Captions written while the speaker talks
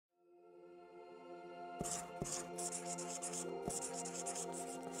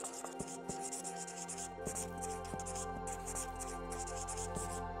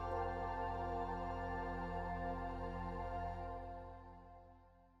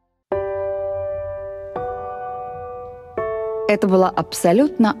Это была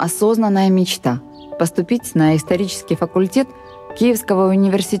абсолютно осознанная мечта — поступить на исторический факультет Киевского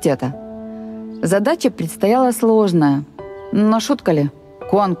университета. Задача предстояла сложная, но шутка ли?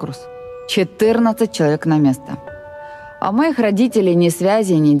 Конкурс. 14 человек на место. А у моих родителей ни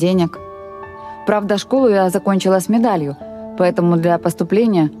связи, ни денег. Правда, школу я закончила с медалью, поэтому для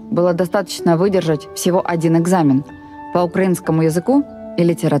поступления было достаточно выдержать всего один экзамен по украинскому языку и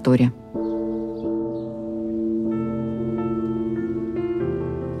литературе.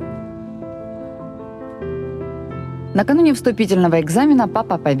 Накануне вступительного экзамена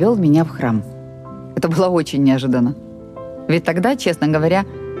папа повел меня в храм. Это было очень неожиданно. Ведь тогда, честно говоря,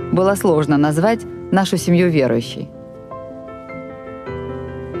 было сложно назвать нашу семью верующей.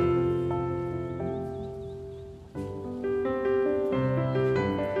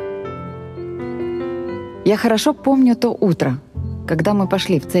 Я хорошо помню то утро, когда мы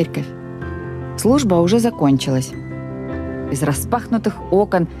пошли в церковь. Служба уже закончилась. Из распахнутых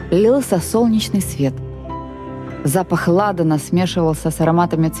окон лился солнечный свет. Запах ладана смешивался с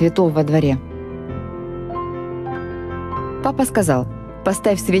ароматами цветов во дворе. Папа сказал: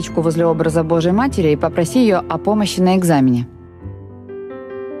 «Поставь свечку возле образа Божьей Матери и попроси ее о помощи на экзамене».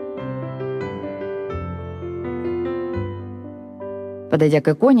 Подойдя к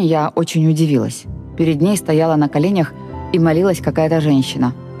иконе, я очень удивилась. Перед ней стояла на коленях и молилась какая-то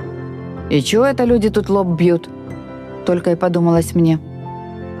женщина. «И чего это люди тут лоб бьют?» Только и подумалось мне.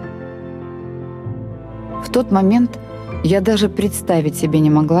 В тот момент я даже представить себе не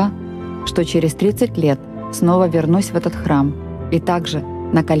могла, что через 30 лет снова вернусь в этот храм и также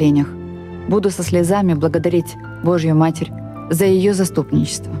на коленях буду со слезами благодарить Божью Матерь за ее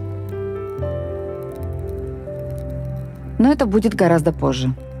заступничество. Но это будет гораздо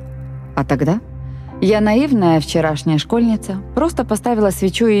позже. А тогда я, наивная вчерашняя школьница, просто поставила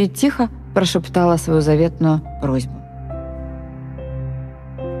свечу и тихо прошептала свою заветную просьбу.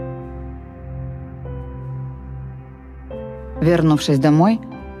 Вернувшись домой,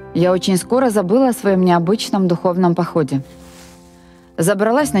 я очень скоро забыла о своем необычном духовном походе.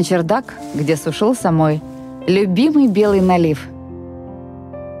 Забралась на чердак, где сушился мой любимый белый налив.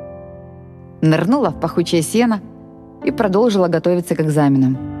 Нырнула в пахучее сено и продолжила готовиться к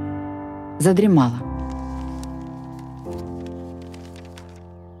экзаменам. Задремала.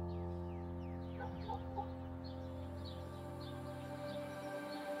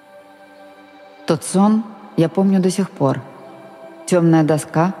 Тот сон я помню до сих пор. Темная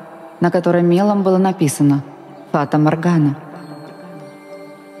доска, на которой мелом было написано «Фата Моргана».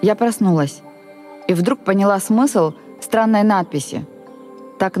 Я проснулась и вдруг поняла смысл странной надписи.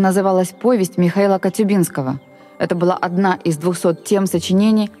 Так называлась повесть Михаила Коцюбинского. Это была одна из 200 тем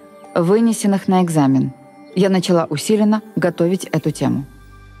сочинений, вынесенных на экзамен. Я начала усиленно готовить эту тему.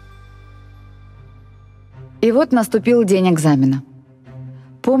 И вот наступил день экзамена.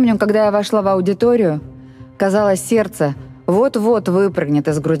 Помню, когда я вошла в аудиторию, казалось, сердце вот-вот выпрыгнет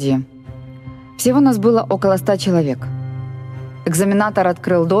из груди. Всего нас было около 100 человек. Экзаменатор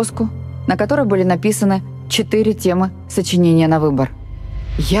открыл доску, на которой были написаны 4 темы сочинения на выбор.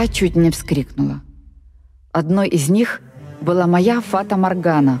 Я чуть не вскрикнула. Одной из них была моя Фата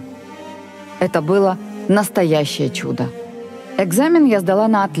Моргана. Это было настоящее чудо. Экзамен я сдала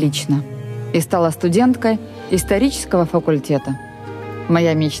на отлично и стала студенткой исторического факультета.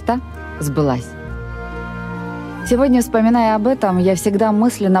 Моя мечта сбылась. Сегодня, вспоминая об этом, я всегда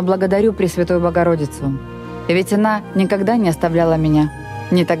мысленно благодарю Пресвятую Богородицу. Ведь она никогда не оставляла меня.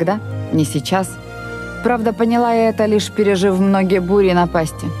 Ни тогда, ни сейчас. Правда, поняла я это, лишь пережив многие бури и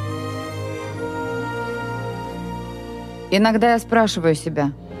напасти. Иногда я спрашиваю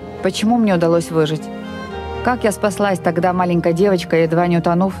себя, почему мне удалось выжить? Как я спаслась тогда маленькой девочкой, едва не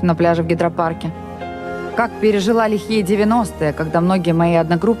утонув на пляже в гидропарке? Как пережила лихие 90-е, когда многие мои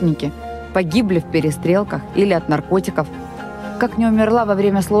одногруппники погибли в перестрелках или от наркотиков? Как не умерла во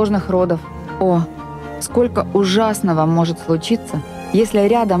время сложных родов? О, сколько ужасного может случиться, если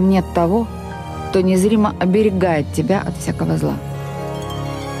рядом нет того, кто незримо оберегает тебя от всякого зла.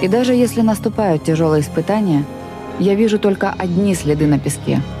 И даже если наступают тяжелые испытания, я вижу только одни следы на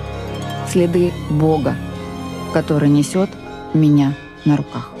песке. Следы Бога, который несет меня на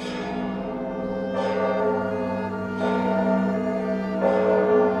руках.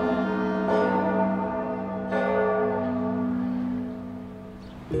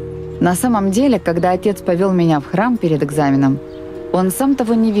 На самом деле, когда отец повел меня в храм перед экзаменом, Он, сам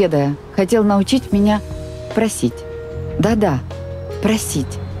того не ведая, хотел научить меня просить. Да-да,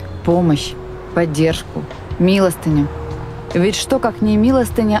 просить. Помощь, поддержку, милостыню. Ведь что, как не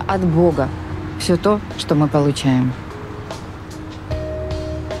милостыня от Бога? Все то, что мы получаем.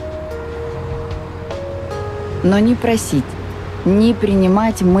 Но не просить, не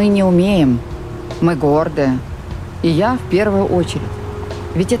принимать мы не умеем. Мы гордые. И я в первую очередь.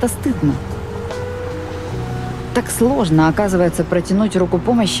 Ведь это стыдно. Так сложно, оказывается, протянуть руку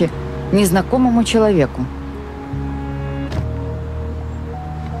помощи незнакомому человеку.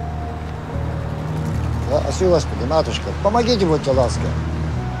 Господи, матушка, помогите, будьте ласковы.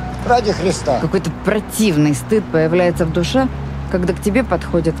 Ради Христа. Какой-то противный стыд появляется в душе, когда к тебе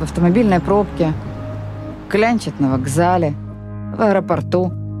подходят в автомобильной пробке, клянчат на вокзале, в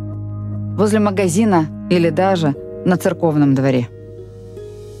аэропорту, возле магазина или даже на церковном дворе.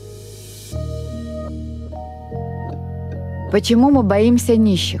 Почему мы боимся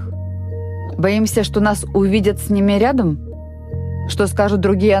нищих? Боимся, что нас увидят с ними рядом? Что скажут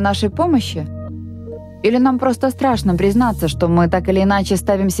другие о нашей помощи? Или нам просто страшно признаться, что мы так или иначе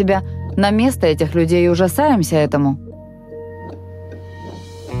ставим себя на место этих людей и ужасаемся этому?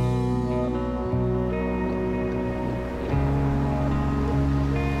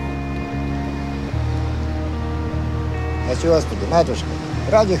 Господи, матушка,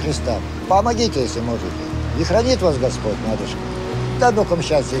 ради Христа, помогите, если можете. И хранит вас Господь, матушка. Дай Бог вам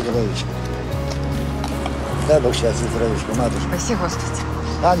счастья и здоровья. Дай Бог счастья и здоровья, матушка. Спаси Господи.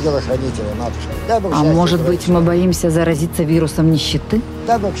 Ангела-хранителя, матушка. Дай Бог А счастья, может быть, мы боимся заразиться вирусом нищеты?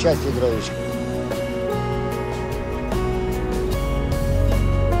 Дай Бог счастья и здоровья.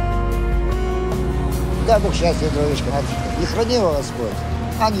 Дай Бог счастья и здоровья, матушка. И храни вас Господь,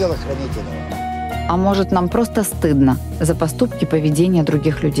 ангела-хранителя. А может, нам просто стыдно за поступки поведения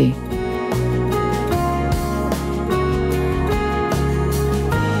других людей?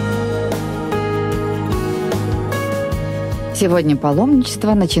 Сегодня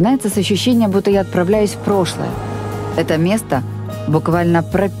паломничество начинается с ощущения, будто я отправляюсь в прошлое. Это место буквально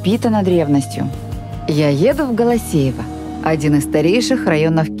пропитано древностью. Я еду в Голосеево, один из старейших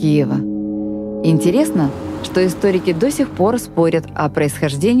районов Киева. Интересно, что историки до сих пор спорят о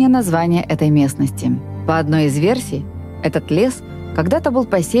происхождении названия этой местности. По одной из версий, этот лес когда-то был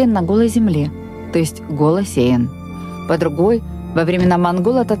посеян на голой земле, то есть голосеян. По другой, во времена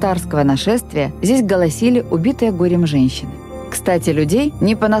монголо-татарского нашествия здесь голосили убитые горем женщины. Кстати, людей,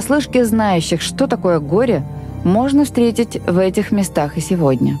 не понаслышке знающих, что такое горе, можно встретить в этих местах и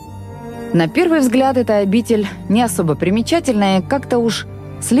сегодня. На первый взгляд, эта обитель не особо примечательная и как-то уж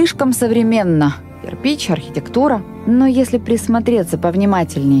слишком современна. Кирпич, архитектура. Но если присмотреться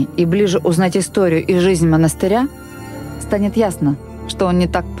повнимательнее и ближе узнать историю и жизнь монастыря, станет ясно, что он не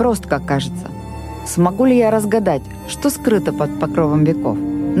так прост, как кажется. Смогу ли я разгадать, что скрыто под покровом веков?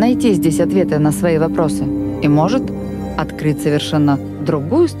 Найти здесь ответы на свои вопросы? И, может, открыть совершенно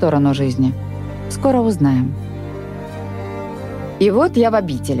другую сторону жизни? Скоро узнаем. И вот я в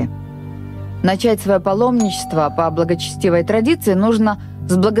обители. Начать свое паломничество по благочестивой традиции нужно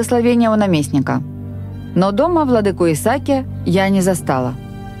с благословения у наместника. Но дома владыку Исаакия я не застала.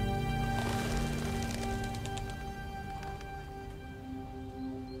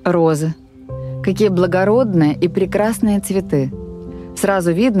 Розы. Какие благородные и прекрасные цветы.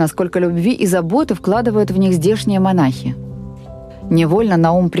 Сразу видно, сколько любви и заботы вкладывают в них здешние монахи. Невольно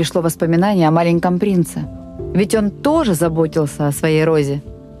на ум пришло воспоминание о маленьком принце. Ведь он тоже заботился о своей розе.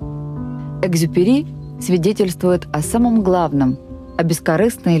 Экзюпери свидетельствует о самом главном – о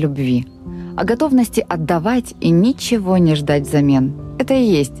бескорыстной любви, о готовности отдавать и ничего не ждать взамен. Это и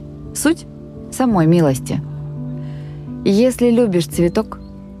есть суть самой милости. Если любишь цветок,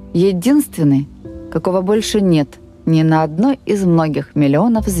 единственный, какого больше нет ни на одной из многих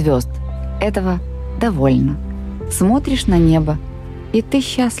миллионов звезд, этого довольно. Смотришь на небо, и ты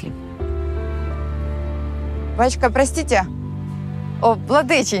счастлив. Батюшка, простите. О,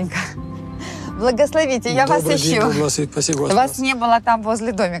 владыченька, благословите, я вас ищу. Спасибо, Вас не было там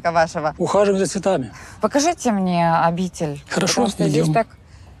возле домика вашего. Ухаживаем за цветами. Покажите мне обитель. Хорошо, потому что идем. здесь так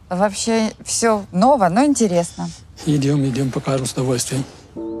вообще все ново, но интересно. Идем, покажем с удовольствием.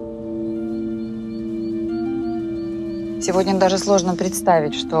 Сегодня даже сложно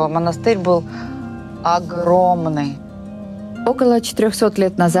представить, что монастырь был огромный. Около 400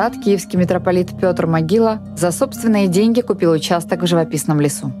 лет назад киевский митрополит Петр Могила за собственные деньги купил участок в живописном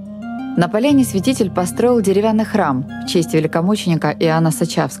лесу. На поляне святитель построил деревянный храм в честь великомученика Иоанна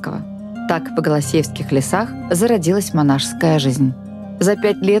Сачавского. Так в Голосеевских лесах зародилась монашеская жизнь. За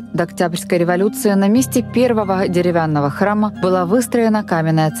 5 лет до Октябрьской революции на месте первого деревянного храма была выстроена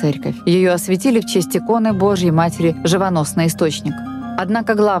каменная церковь. Ее осветили в честь иконы Божьей Матери «Живоносный источник».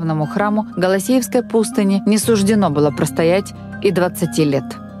 Однако главному храму Голосеевской пустыни не суждено было простоять и 20 лет.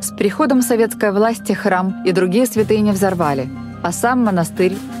 С приходом советской власти храм и другие святыни взорвали, а сам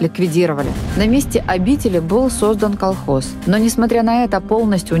монастырь ликвидировали. На месте обители был создан колхоз. Но, несмотря на это,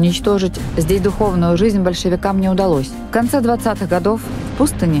 полностью уничтожить здесь духовную жизнь большевикам не удалось. В конце 20-х годов в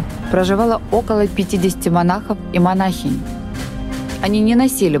пустыне проживало около 50 монахов и монахинь. Они не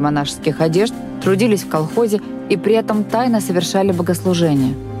носили монашеских одежд, трудились в колхозе и при этом тайно совершали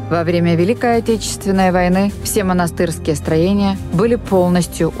богослужения. Во время Великой Отечественной войны все монастырские строения были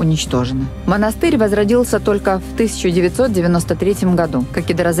полностью уничтожены. Монастырь возродился только в 1993 году. Как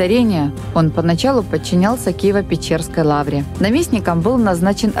и до разорения, он поначалу подчинялся Киево-Печерской лавре. Наместником был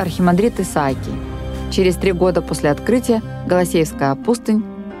назначен архимандрит Исаакий. Через 3 года после открытия Голосеевская пустынь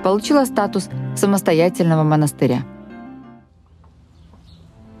получила статус самостоятельного монастыря.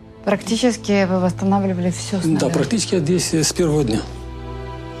 Практически вы восстанавливали все с нуля? Да, практически здесь с первого дня.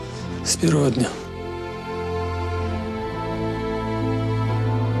 С первого дня.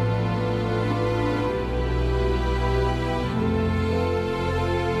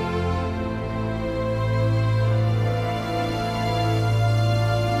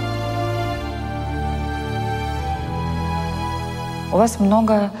 У вас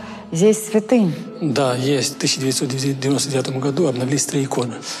много здесь святынь. Да, есть. В 1999 году обновились 3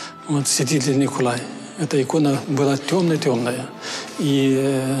 иконы. Вот святитель Николай. Эта икона была темная-темная.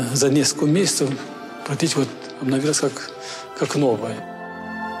 И за несколько месяцев практически вот обновилась как новая.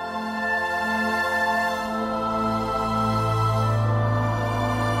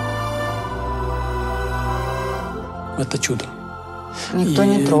 Это чудо. Никто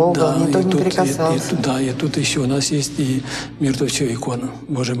не трогал, никто не прикасался. И тут еще у нас есть и мертвая икона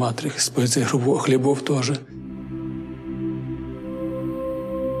Божьей Матери, с позиции хлебов тоже.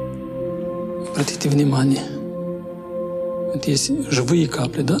 Обратите внимание, вот есть живые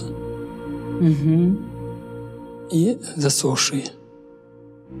капли, да? Угу. И засохшие.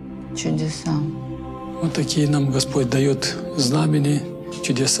 Чудеса. Вот такие нам Господь дает знамения,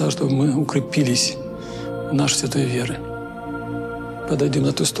 чудеса, чтобы мы укрепились в нашей святой вере. Подойдем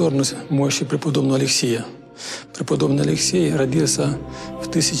на ту сторону мощи преподобного Алексея. Преподобный Алексей родился в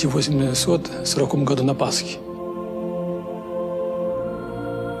 1840 году на Пасхе.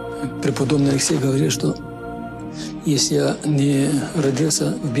 Преподобный Алексей говорит, что если я не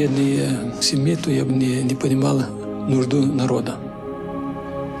родился в бедной семье, то я бы не понимал нужду народа.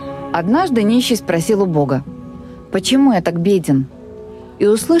 Однажды нищий спросил у Бога: «Почему я так беден?» И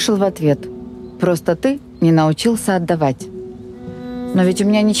услышал в ответ: «Просто ты не научился отдавать». «Но ведь у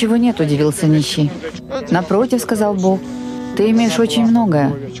меня ничего нет», — удивился нищий. «Напротив», — сказал Бог, — «ты имеешь очень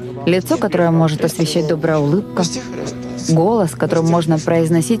многое. Лицо, которое может освещать добрая улыбка, голос, которым можно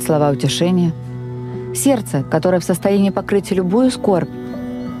произносить слова утешения, сердце, которое в состоянии покрыть любую скорбь,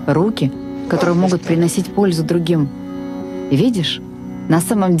 руки, которые могут приносить пользу другим. И видишь, на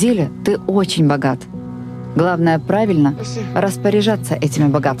самом деле ты очень богат. Главное — правильно распоряжаться этими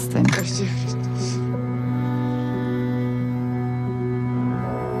богатствами».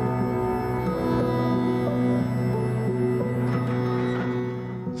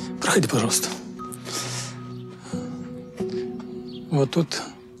 Проходи, пожалуйста. Вот тут,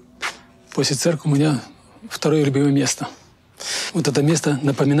 после церкви, у меня второе любимое место. Вот это место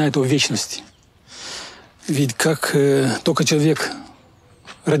напоминает о вечности. Ведь как только человек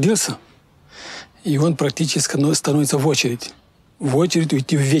родился, и он практически становится в очередь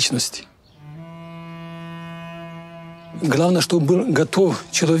уйти в вечность. Главное, чтобы был готов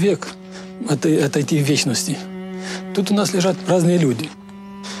человек отойти в вечности. Тут у нас лежат разные люди.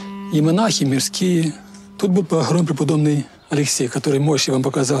 И монахи мирские. Тут был похоронен преподобный Алексей, который мощь я вам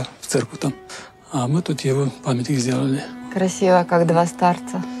показал в церкви там. А мы тут его памятник сделали. Красиво, как 2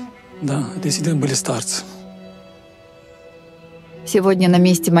 старца. Да, это действительно были старцы. Сегодня на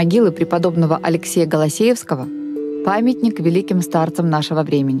месте могилы преподобного Алексея Голосеевского памятник великим старцам нашего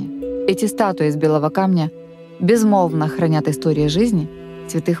времени. Эти статуи из белого камня безмолвно хранят истории жизни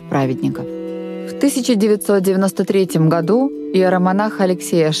святых праведников. В 1993 году иеромонаха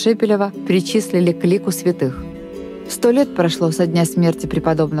Алексея Шепелева причислили к лику святых. 100 лет прошло со дня смерти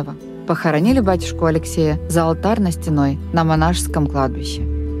преподобного. Похоронили батюшку Алексея за алтарной стеной на монашеском кладбище.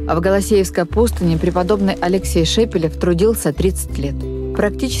 А в Голосеевской пустыне преподобный Алексей Шепелев трудился 30 лет.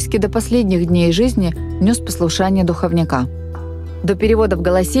 Практически до последних дней жизни нес послушание духовника. До перевода в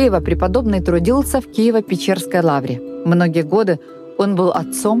Голосеево преподобный трудился в Киево-Печерской лавре. Многие годы он был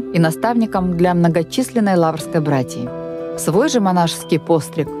отцом и наставником для многочисленной лаврской братьи. Свой же монашеский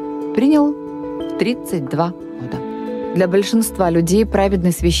постриг принял в 32 года. Для большинства людей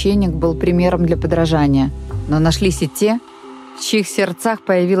праведный священник был примером для подражания, но нашлись и те, в чьих сердцах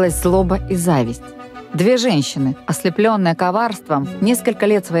появилась злоба и зависть. Две женщины, ослепленные коварством, несколько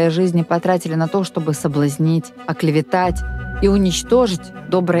лет своей жизни потратили на то, чтобы соблазнить, оклеветать и уничтожить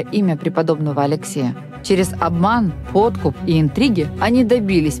доброе имя преподобного Алексея. Через обман, подкуп и интриги они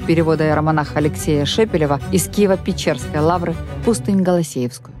добились перевода иеромонаха Алексея Шепелева из Киево-Печерской лавры в пустынь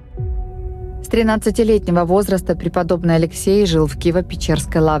Голосеевскую. С 13-летнего возраста преподобный Алексей жил в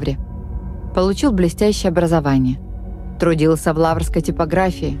Киево-Печерской лавре. Получил блестящее образование. Трудился в лаврской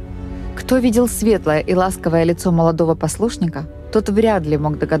типографии. Кто видел светлое и ласковое лицо молодого послушника, тот вряд ли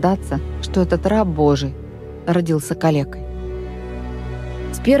мог догадаться, что этот раб Божий родился калекой.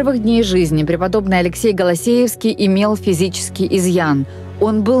 С первых дней жизни преподобный Алексей Голосеевский имел физический изъян.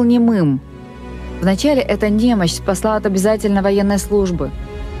 Он был немым. Вначале эта немощь спасла от обязательной военной службы.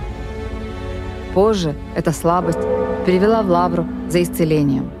 Позже эта слабость привела в лавру за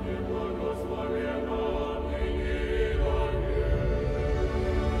исцелением.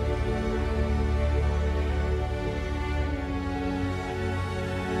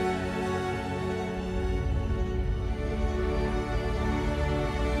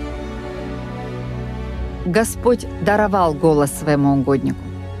 Господь даровал голос своему угоднику.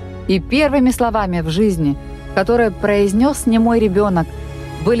 И первыми словами в жизни, которые произнес немой ребенок,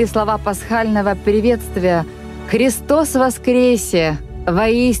 были слова пасхального приветствия «Христос воскресе!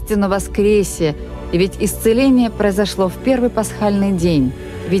 Воистину воскресе!» И ведь исцеление произошло в первый пасхальный день.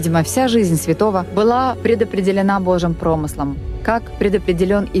 Видимо, вся жизнь святого была предопределена Божьим промыслом, как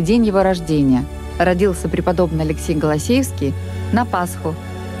предопределен и день его рождения. Родился преподобный Алексей Голосеевский на Пасху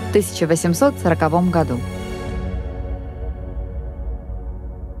в 1840 году.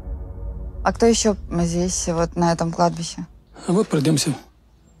 А кто еще здесь, вот на этом кладбище? А вот пройдемся.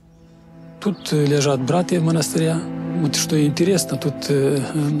 Тут лежат братья монастыря. Вот что интересно, тут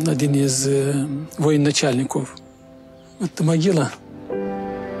один из военачальников. Это могила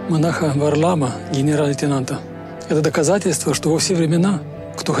монаха Варлама, генерал-лейтенанта. Это доказательство, что во все времена,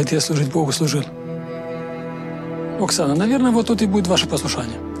 кто хотел служить Богу, служил. Оксана, наверное, вот тут и будет ваше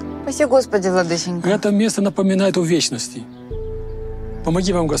послушание. Спаси Господи, Владыченька. Это место напоминает о вечности.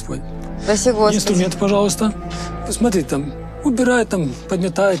 Помоги вам, Господь. Спаси Господи. Инструмент, пожалуйста. Смотрите, там, убирайте, там,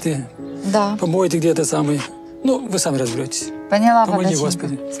 подметайте, Да. помойте где-то самый. Ну, вы сами разберетесь. Поняла, Помоги, Владыченька.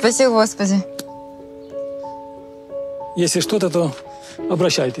 Господи. Спаси Господи. Если что-то, то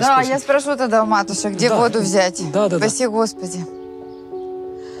обращайтесь. Да, точно. я спрошу тогда у матушек, где Да. воду взять. Да. Спаси Господи.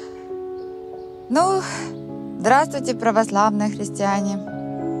 Ну, здравствуйте, православные христиане.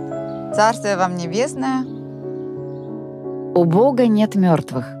 Царствие вам небесное. У Бога нет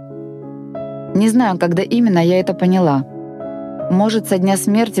мертвых. Не знаю, когда именно я это поняла. Может, со дня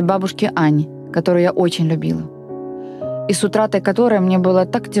смерти бабушки Ани, которую я очень любила, и с утратой которой мне было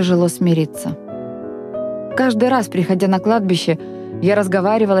так тяжело смириться. Каждый раз, приходя на кладбище, я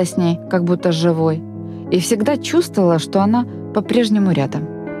разговаривала с ней, как будто с живой, и всегда чувствовала, что она по-прежнему рядом.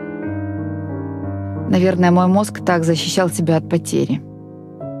 Наверное, мой мозг так защищал себя от потери.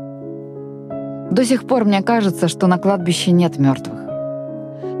 До сих пор мне кажется, что на кладбище нет мертвых.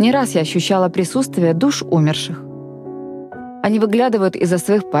 Не раз я ощущала присутствие душ умерших. Они выглядывают из-за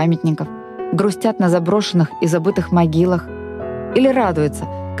своих памятников, грустят на заброшенных и забытых могилах или радуются,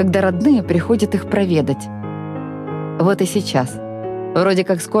 когда родные приходят их проведать. Вот и сейчас. Вроде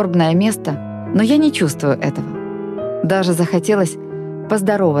как скорбное место, но я не чувствую этого. Даже захотелось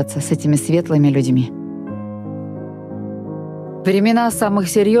поздороваться с этими светлыми людьми. Времена самых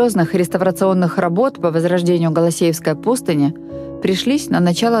серьезных реставрационных работ по возрождению Голосеевской пустыни пришлись на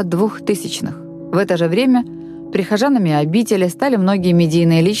начало 2000-х. В это же время прихожанами обители стали многие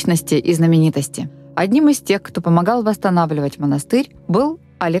медийные личности и знаменитости. Одним из тех, кто помогал восстанавливать монастырь, был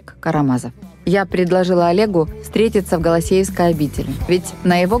Олег Карамазов. Я предложила Олегу встретиться в Голосеевской обители, ведь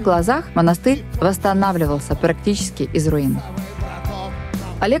на его глазах монастырь восстанавливался практически из руин.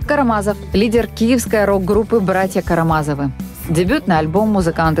 Олег Карамазов – лидер киевской рок-группы «Братья Карамазовы». Дебютный альбом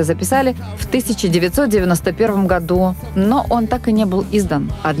музыканты записали в 1991 году, но он так и не был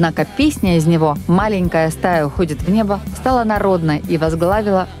издан. Однако песня из него «Маленькая стая уходит в небо» стала народной и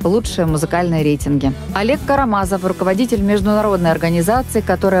возглавила лучшие музыкальные рейтинги. Олег Карамазов – руководитель международной организации,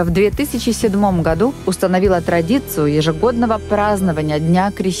 которая в 2007 году установила традицию ежегодного празднования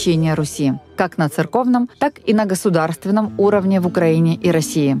Дня Крещения Руси, как на церковном, так и на государственном уровне в Украине и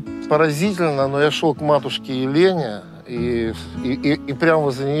России. Поразительно, но я шел к матушке Елене, и прямо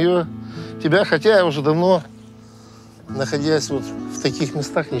возле нее тебя, хотя я уже давно, находясь вот в таких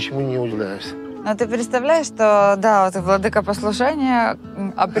местах, ничему не удивляюсь. Но ты представляешь, что, да, вот владыка послушания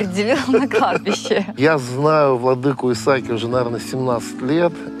определил на кладбище. Я знаю владыку Исааки уже, наверное, 17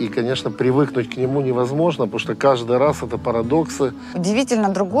 лет. И, конечно, привыкнуть к нему невозможно, потому что каждый раз это парадоксы. Удивительно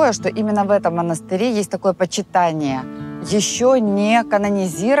другое, что именно в этом монастыре есть такое почитание еще не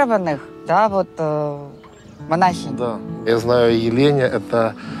канонизированных, да, вот монахинь. Да. Я знаю Елене,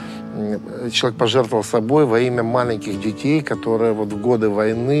 это человек пожертвовал собой во имя маленьких детей, которые вот в годы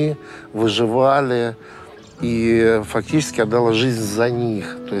войны выживали, и фактически отдала жизнь за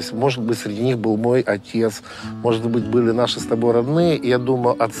них. То есть, может быть, среди них был мой отец, может быть, были наши с тобой родные. И я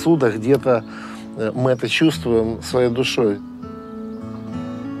думаю, отсюда где-то мы это чувствуем своей душой.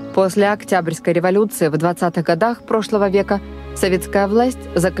 После Октябрьской революции в 20-х годах прошлого века советская власть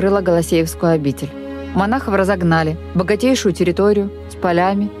закрыла Голосеевскую обитель. Монахов разогнали, богатейшую территорию с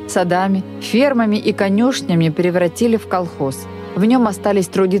полями, садами, фермами и конюшнями превратили в колхоз. В нем остались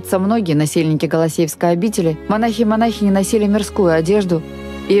трудиться многие насельники Голосеевской обители. Монахи и монахини носили мирскую одежду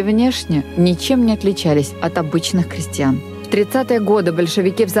и внешне ничем не отличались от обычных крестьян. В 30-е годы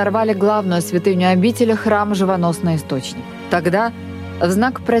большевики взорвали главную святыню обители – храм Живоносный Источник. Тогда, в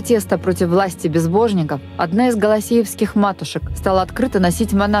знак протеста против власти безбожников, одна из голосеевских матушек стала открыто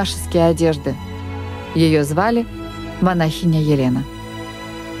носить монашеские одежды. Ее звали монахиня Елена.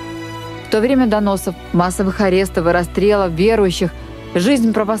 В то время доносов, массовых арестов и расстрелов верующих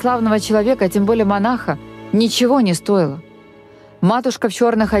жизнь православного человека, тем более монаха, ничего не стоила. Матушка в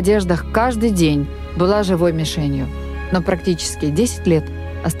черных одеждах каждый день была живой мишенью, но практически 10 лет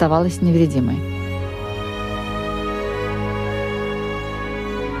оставалась невредимой.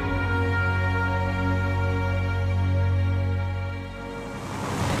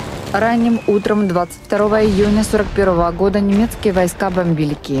 Ранним утром 22 июня 1941 года немецкие войска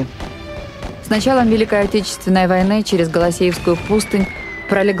бомбили Киев. С началом Великой Отечественной войны через Голосеевскую пустынь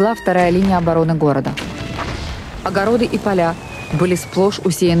пролегла вторая линия обороны города. Огороды и поля были сплошь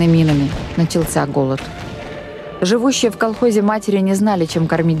усеяны минами. Начался голод. Живущие в колхозе матери не знали, чем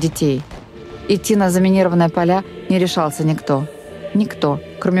кормить детей. Идти на заминированные поля не решался никто. Никто,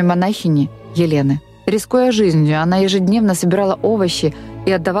 кроме монахини Елены. Рискуя жизнью, она ежедневно собирала овощи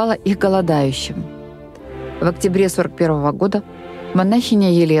и отдавала их голодающим. В октябре 1941 года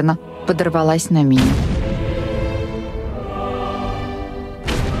монахиня Елена подорвалась на мине.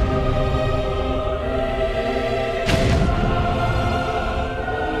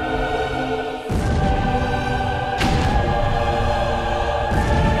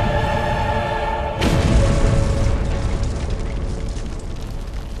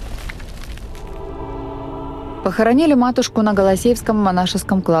 Похоронили матушку на Голосеевском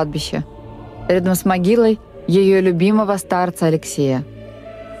монашеском кладбище, рядом с могилой ее любимого старца Алексея.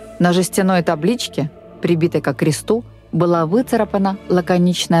 На жестяной табличке, прибитой к кресту, была выцарапана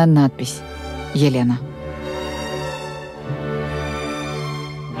лаконичная надпись «Елена».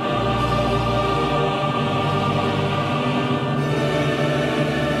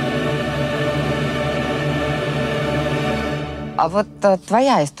 А вот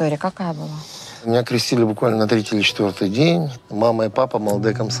твоя история какая была? Меня крестили буквально на 3-й или 4-й день. Мама и папа,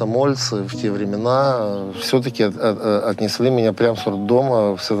 молодые комсомольцы, в те времена все-таки отнесли меня прямо с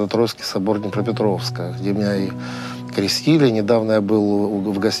роддома в Свято-Троицкий собор Днепропетровска, где меня и крестили. Недавно я был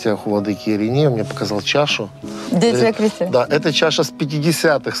в гостях у владыки Иринея, мне показал чашу. Где тебя крестили? Да, эта чаша с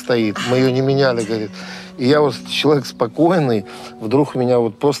 50-х стоит, мы ее не меняли, говорит. И я вот человек спокойный, вдруг у меня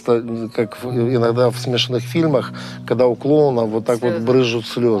вот просто, как иногда в смешных фильмах, когда у клоуна вот так слезы. Вот брызжут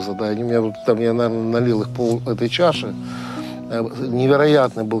слезы, да, они меня вот там, я, наверное, налил их пол этой чаши.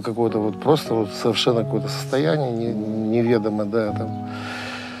 Невероятный был какой-то вот просто вот совершенно какое-то состояние неведомое, да, там.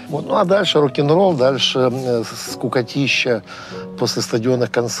 Вот, ну а дальше рок-н-ролл, дальше скукотища после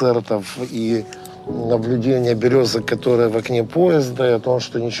стадионных концертов и наблюдение березок, которые в окне поезда, и о том,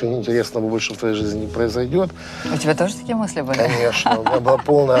 что ничего интересного больше в твоей жизни не произойдет. У тебя тоже такие мысли были? Конечно, у меня была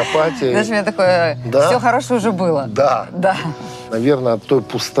полная апатия. Знаешь, у меня такое, да? Все хорошо уже было. Да. Да. Наверное, от той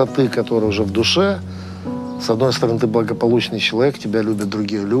пустоты, которая уже в душе, с одной стороны, ты благополучный человек, тебя любят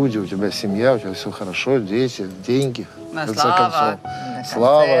другие люди, у тебя семья, у тебя все хорошо, дети, деньги. На слава,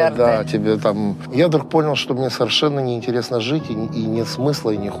 слава, да, тебе там... Я вдруг понял, что мне совершенно неинтересно жить, и нет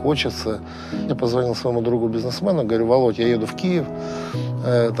смысла, и не хочется. Я позвонил своему другу-бизнесмену, говорю: Володь, я еду в Киев,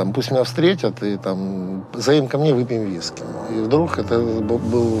 там, пусть меня встретят, и там, заедем ко мне, выпьем виски. И вдруг, это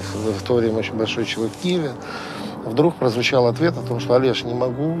был в то время очень большой человек в Киеве, вдруг прозвучал ответ о том, что: Олеж, не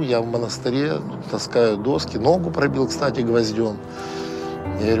могу, я в монастыре таскаю доски, ногу пробил, кстати, гвоздем.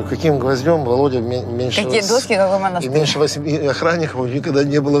 Я говорю, каким гвоздем, Володя, меньше... Какие доски, какой монастырь? И меньше 8 охранников никогда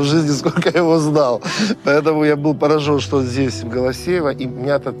не было в жизни, сколько я его знал. Поэтому я был поражен, что здесь, в Голосеево. И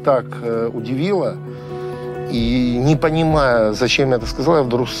меня это так удивило. И не понимая, зачем я это сказал, я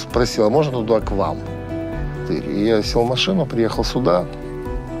вдруг спросил, а можно туда к вам? И я сел в машину, приехал сюда.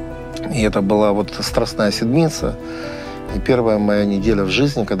 И это была вот Страстная Седмица. И первая моя неделя в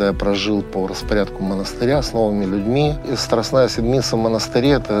жизни, когда я прожил по распорядку монастыря с новыми людьми. И Страстная Седмица в монастыре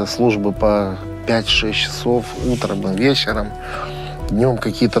 – это службы по 5-6 часов утром и вечером. Днем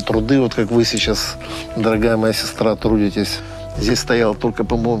какие-то труды, вот как вы сейчас, дорогая моя сестра, трудитесь. Здесь стояла только,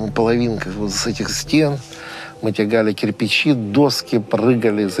 по-моему, половинка вот с этих стен. Мы тягали кирпичи, доски,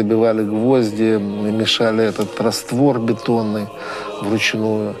 прыгали, забивали гвозди, мешали этот раствор бетонный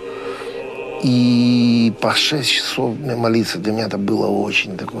вручную. И по 6 часов молиться для меня это было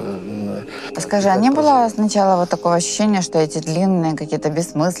очень такое... Скажи, а не было сначала вот такого ощущения, что эти длинные, какие-то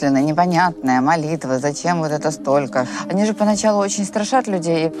бессмысленные, непонятные молитвы, зачем вот это столько? Они же поначалу очень страшат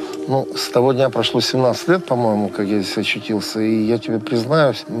людей. Ну, с того дня прошло 17 лет, по-моему, как я здесь очутился, и я тебе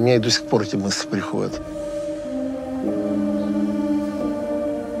признаюсь, у меня и до сих пор эти мысли приходят.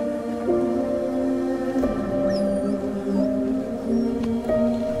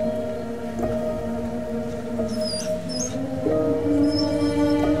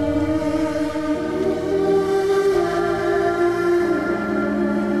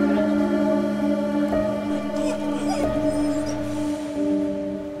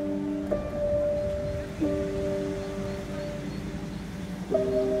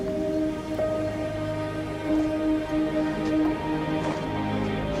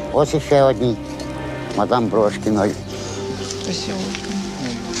 Ось ще одні. Мадам Брошкіної. Спасибо.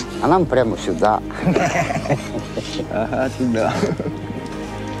 А нам прямо сюди. Ага, туда.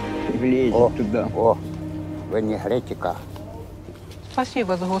 Влезет туда. О, винегретика.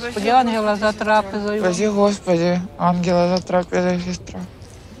 Спасибо, Господи, ангела за трапезою. Спаси, Господи, ангела за трапезою, сестра.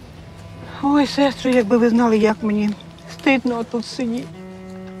 Ой, сестри, якби ви знали, як мені стидно тут сидіти.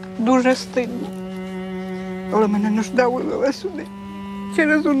 Дуже стидно. Але мене нужда вивела сюди.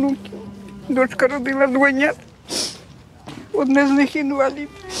 Через онуків. Дочка родила двойнят. Одне з них інвалід.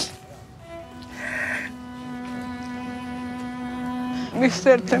 І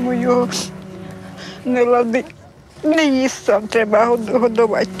серце моєго не ладить. Не їсть сам, треба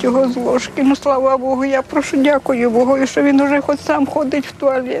годувати його з ложки. Ну, слава Богу, я прошу, дякую Богу, що він уже хоч сам ходить в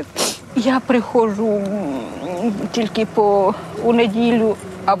туалет. Я приходжу тільки у неділю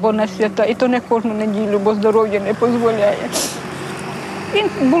або на свята, і то не кожну неділю, бо здоров'я не дозволяє.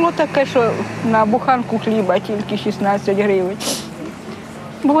 І було таке, що на буханку хліба тільки 16 гривень.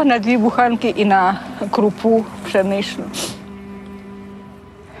 Було на 2 буханки і на крупу пшеничну.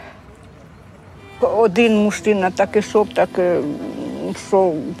 Один мужчина так ішов,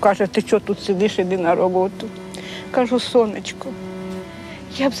 що каже, ти що тут сидиш, іди на роботу. Кажу, сонечко,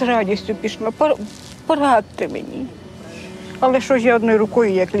 я б з радістю пішла, порадьте мені. Але що ж я одною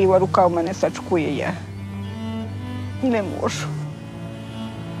рукою, як ліва рука в мене сачкує, я не можу.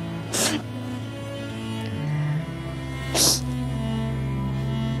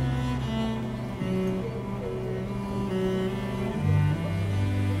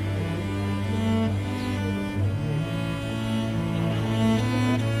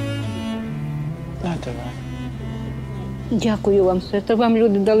 Дякую вам, сестра. Вам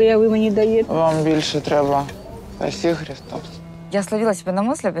люди дали, а ви мені даєте. Вам більше треба. Спаси Христос. Я словила себя на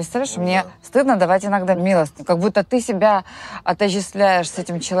мысли, представляешь, мне стыдно давать иногда милостыню, как будто ты себя отождествляешь с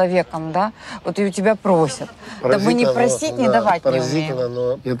этим человеком, да? Вот и у тебя просят. Да мы не просить, не давать не умеем. Поразительно,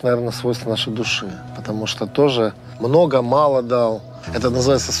 но это, наверное, свойство нашей души, потому что тоже много, мало дал. Это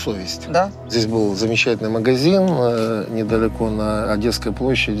называется совесть. Да? Здесь был замечательный магазин недалеко на Одесской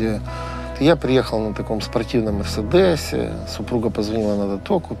площади. Я приехал на таком спортивном Мерседесе, супруга позвонила, надо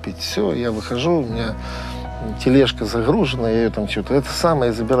то купить, все, я выхожу, у меня тележка загружена, я ее там что-то... Это самое,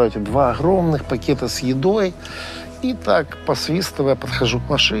 я забираю эти 2 огромных пакета с едой и так, посвистывая, подхожу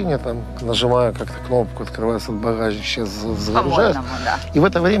к машине, там, нажимаю как-то кнопку, открывается багажник, сейчас загружаюсь. Да. И в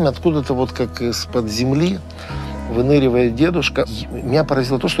это время откуда-то вот как из-под земли выныривает дедушка. Меня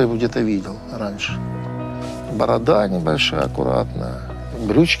поразило то, что я его где-то видел раньше. Борода небольшая, аккуратная,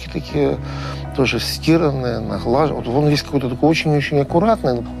 брючки такие тоже стиранные, наглаженные. Вот он весь какой-то такой очень-очень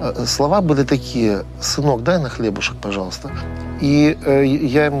аккуратный. Слова были такие: сынок, дай на хлебушек, пожалуйста. И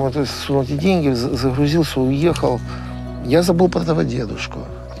я ему сунул эти деньги, загрузился, уехал. Я забыл про этого дедушку.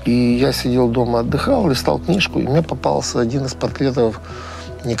 И я сидел дома, отдыхал, листал книжку, и мне попался один из портретов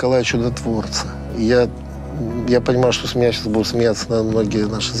Николая Чудотворца. И я Я понимаю, что с меня сейчас будут смеяться многие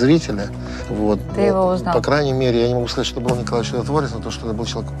наши зрители. Вот. Ты его узнал? По крайней мере, я не могу сказать, что был Николай Чудотворец, но то, что это был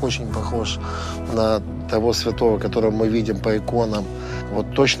человек очень похож на того святого, которого мы видим по иконам. Вот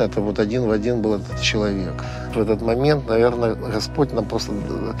точно это вот один в один был этот человек. В этот момент, наверное, Господь нам просто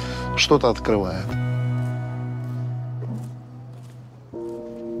что-то открывает.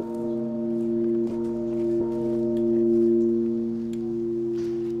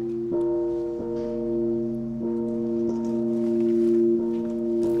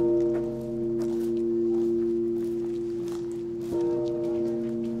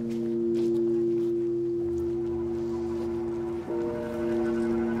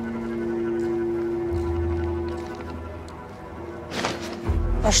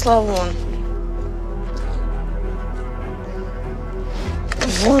 Пошла вон.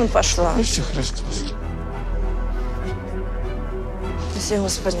 Вон пошла. Спаси Христос. Спаси,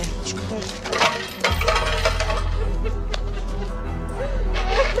 Господи.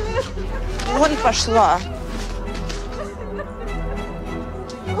 Вон пошла.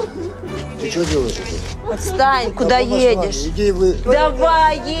 Ты что делаешь? Отстань, куда едешь? Иди вы.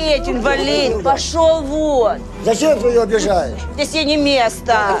 Давай, едь, инвалид. Пошел вон. Зачем ты ее обижаешь? Здесь ей не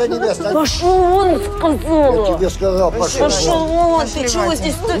место. Это не место. Пошел вон, Я сказала. тебе сказал, пошел. Пошел вон. Ты чего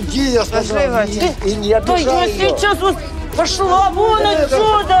здесь? Иди, я сказал. И не Да я обижай ее. сейчас вот пошла вон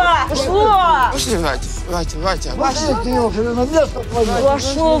отсюда. Пошла. Пошли, Ватя. Пошли ты уже на место твое.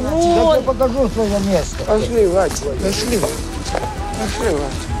 Пошел Я вон. тебе покажу свое место. Пошли, Ватя. Пошли, Ватя.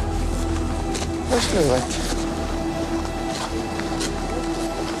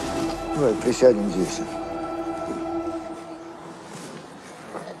 Давай, присядем здесь.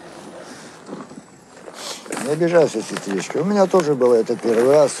 Не обижайся, сестричка. У меня тоже было это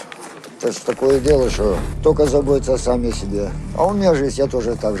первый раз. Это же такое дело, что только заботиться сами о себе. А у меня жизнь, я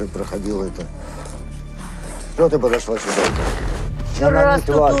тоже так же проходил это. Что ты подошла сюда? Раз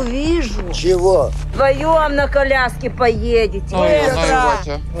тут увижу. Чего? Вдвоем на коляске поедете. Ну ее,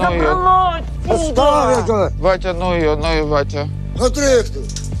 Ватя. Оставь это! Ватя, ну ее, Ватя. Смотри, кто!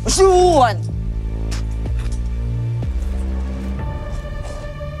 Пошел вон.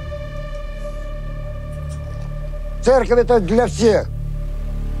 Церковь это для всех.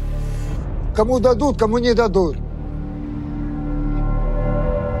 Кому дадут, кому не дадут.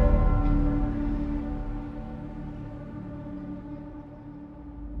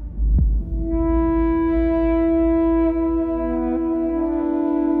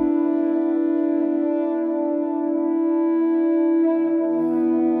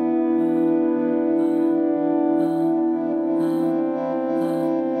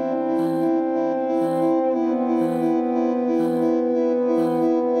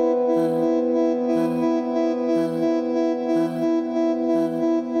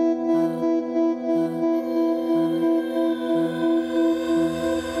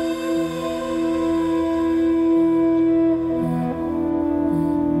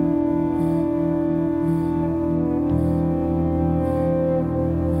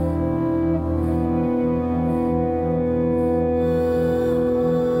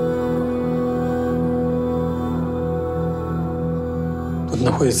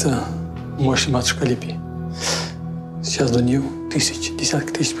 Находится мощная матушка Липи. Сейчас до нее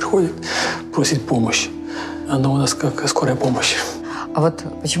десятки тысяч приходят, просит помощь. Она у нас как скорая помощь. А вот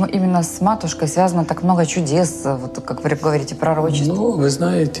почему именно с матушкой связано так много чудес, вот как вы говорите, пророчеств? Ну, вы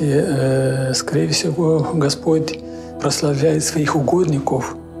знаете, скорее всего, Господь прославляет своих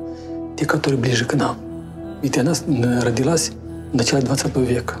угодников, те, которые ближе к нам. Ведь она родилась в начале 20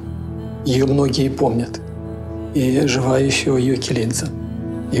 века. Ее многие помнят. И жива еще ее келенца.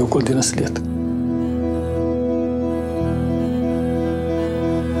 Ей около 12 лет.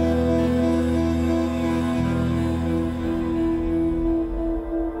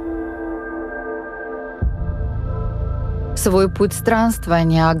 Свой путь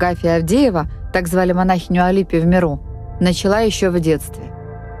странствования Агафья Авдеева, так звали монахиню Алипию в миру, начала еще в детстве.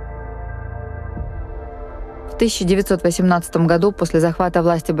 В 1918 году после захвата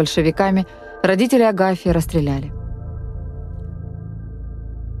власти большевиками родители Агафьи расстреляли.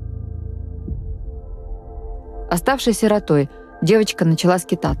 Оставшись сиротой, девочка начала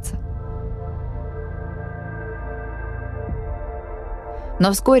скитаться.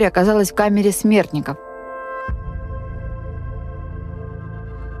 Но вскоре оказалась в камере смертников.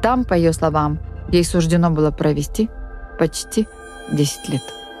 Там, по ее словам, ей суждено было провести почти 10 лет.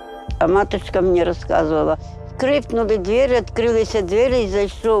 А матушка мне рассказывала. Скрипнули двери, открылись двери, и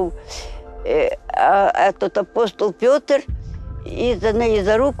зашел этот апостол Петр, і за неї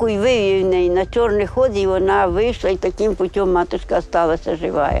за руку, і вивів неї на чорний ход, і вона вийшла, і таким путем матушка залишилася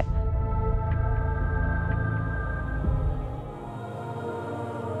жива.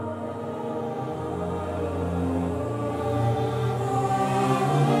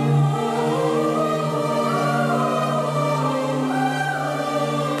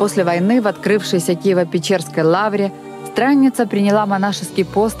 После войны в открывшейся Киево-Печерской лавре странница приняла монашеский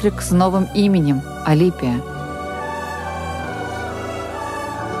постриг с новым именем – Алипия.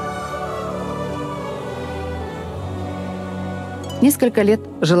 Несколько лет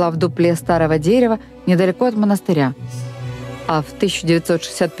жила в дупле старого дерева недалеко от монастыря. А в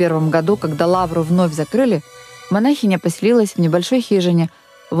 1961 году, когда лавру вновь закрыли, монахиня поселилась в небольшой хижине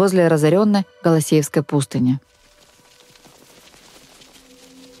возле разоренной Голосеевской пустыни.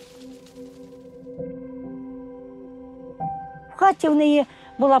 В хаті в неї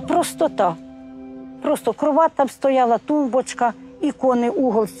була простота. Просто кровать там стояла, тумбочка, ікони,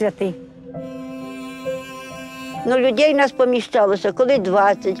 угол святий. Ну, людей нас поміщалося, коли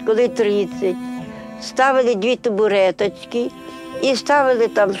 20, коли 30. Ставили 2 табуреточки і ставили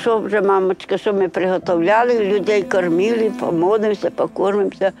там, що вже мамочка, що ми приготовляли, людей кормили, помолимося,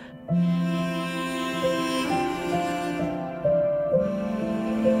 покормимося.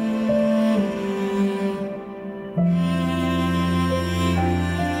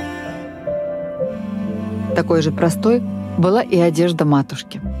 Такой же простой была и одежда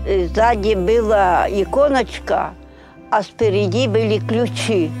матушки. Сзади была иконочка, а спереди были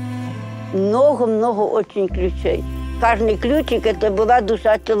ключи. Много-много очень ключей. Каждый ключик – это была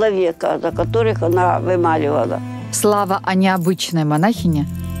душа человека, за которых она вымаливала. Слава о необычной монахине,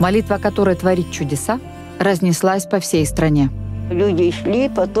 молитва которой творит чудеса, разнеслась по всей стране. Люди шли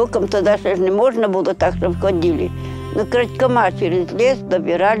потоком, тогда же не можно было так, чтобы ходили. Но крадькома через лес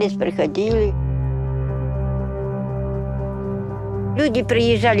добирались, приходили. Люди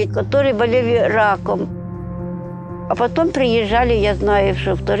приезжали, которые болели раком. А потом приезжали, я знаю,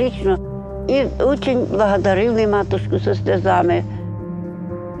 что вторично, и очень благодарили матушку со слезами.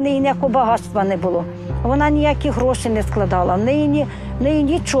 В неї ніякого багатства не було. Вона ніякі гроші не складала, в неї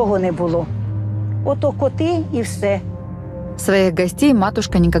нічого не було. Ото коти і все. Своих гостей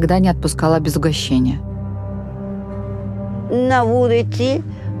матушка никогда не отпускала без угощения. На вулиці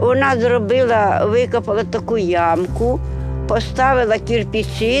вона викопала таку ямку, поставила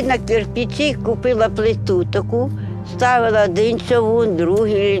кирпичі, на кирпичі купила плиту таку, ставила один човун,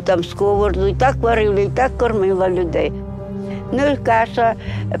 другий, там сковороду, і так варили, і так кормила людей. Ну и каша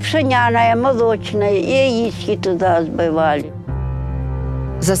пшеняная, молочная, и яички туда сбивали.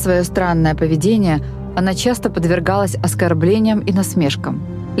 За свое странное поведение она часто подвергалась оскорблениям и насмешкам.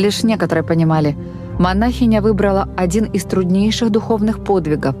 Лишь некоторые понимали, монахиня выбрала один из труднейших духовных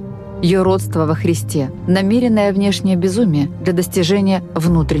подвигов – ее родство во Христе, намеренное внешнее безумие для достижения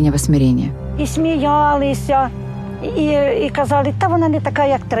внутреннего смирения. І сміялися, і казали, та вона не така,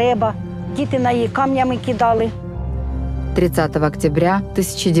 як треба. Діти на її камнями кидали. 30 октября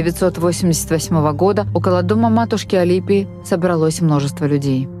 1988 года около дома матушки Алипии собралось множество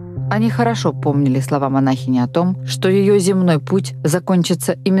людей. Они хорошо помнили слова монахини о том, что ее земной путь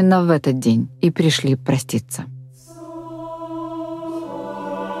закончится именно в этот день, и пришли проститься.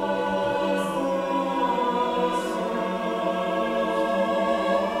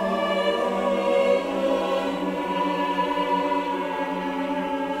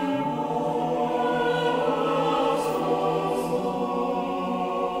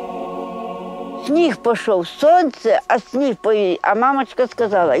 Снег пошел, солнце, а снег появился. А мамочка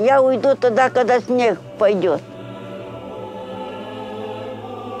сказала, я уйду тогда, когда снег пойдет.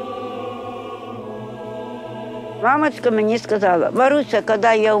 Мамочка мне сказала, Маруся,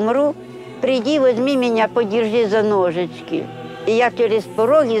 когда я умру, приди, возьми меня, подержи за ножички. И я через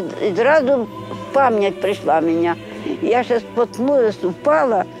порог и сразу память пришла меня. Я сейчас споткнулась,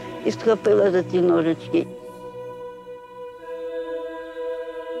 упала и схватила за эти ножички.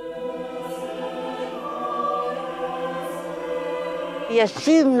 Я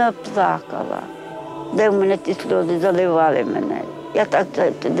сильно плакала, де в мене ті сльози заливали мене. Я так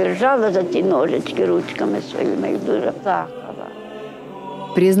держала за ті ножички ручками своими і дуже плакала.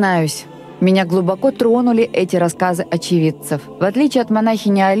 Признаюсь, меня глубоко тронули эти рассказы очевидцев. В отличие от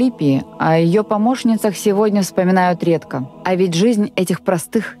монахини Алипии, о ее помощницах сегодня вспоминают редко. А ведь жизнь этих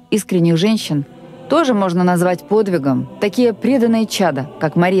простых, искренних женщин тоже можно назвать подвигом. Такие преданные чада,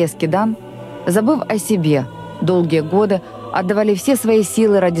 как Мария Скидан, забыв о себе, долгие годы отдавали все свои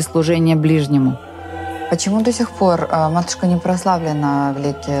силы ради служения ближнему. Почему до сих пор матушка не прославлена в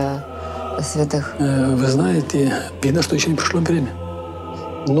лике святых? Вы знаете, видно, что еще не пришло время.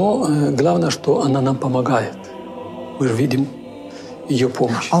 Но главное, что она нам помогает. Мы же видим ее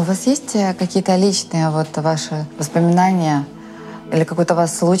помощь. А у вас есть какие-то личные ваши воспоминания или какой-то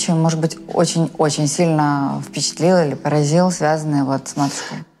вас случай, может быть, очень-очень сильно впечатлил или поразил, связанные с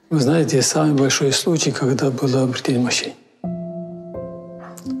матушкой? Вы знаете, самый большой случай, когда было обретение мощей.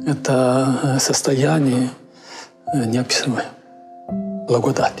 Это состояние неописуемое.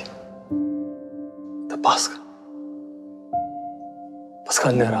 благодати. Это Пасха.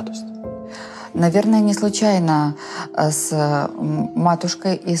 Пасхальная радость. Наверное, не случайно с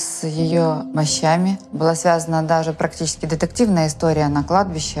матушкой и с ее мощами была связана даже практически детективная история на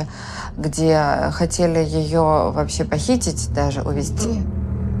кладбище, где хотели ее вообще похитить, даже увезти.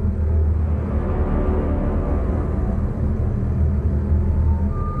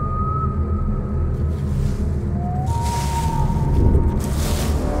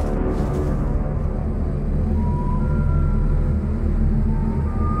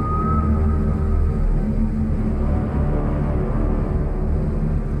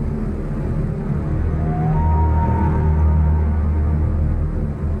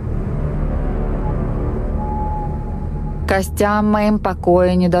 «Костям моим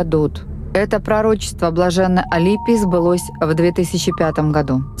покоя не дадут». Это пророчество блаженной Алипии сбылось в 2005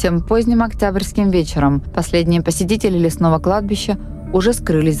 году. Тем поздним октябрьским вечером последние посетители лесного кладбища уже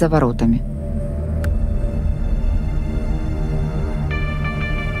скрылись за воротами.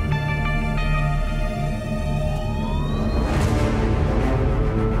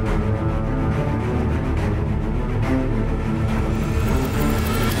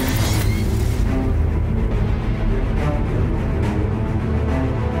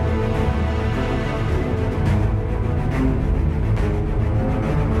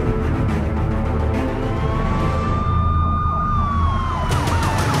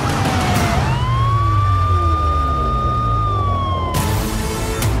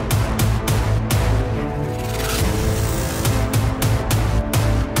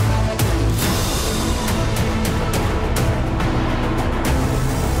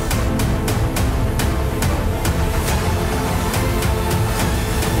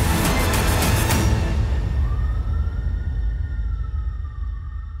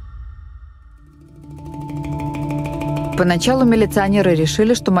 Поначалу милиционеры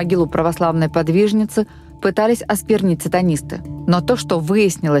решили, что могилу православной подвижницы пытались осквернить сатанисты. Но то, что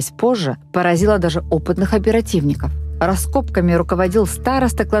выяснилось позже, поразило даже опытных оперативников. Раскопками руководил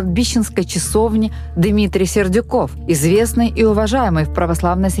староста кладбищенской часовни Дмитрий Сердюков, известный и уважаемый в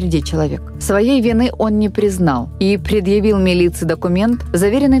православной среде человек. Своей вины он не признал и предъявил милиции документ,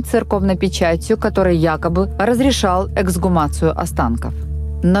 заверенный церковной печатью, который якобы разрешал эксгумацию останков.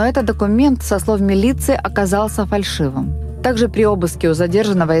 Но этот документ, со слов милиции, оказался фальшивым. Также при обыске у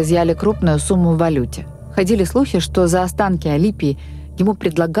задержанного изъяли крупную сумму в валюте. Ходили слухи, что за останки Алипии ему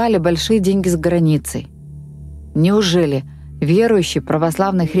предлагали большие деньги с границей. Неужели верующий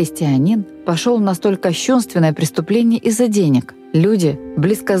православный христианин пошел на столь кощунственное преступление из-за денег? Люди,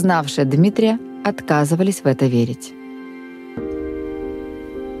 близко знавшие Дмитрия, отказывались в это верить.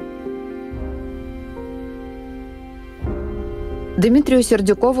 Дмитрию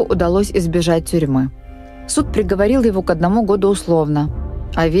Сердюкову удалось избежать тюрьмы. Суд приговорил его к 1 году условно,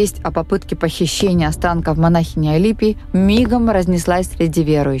 а весть о попытке похищения останков монахини Алипии мигом разнеслась среди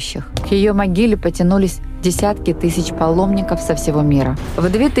верующих. К ее могиле потянулись десятки тысяч паломников со всего мира. В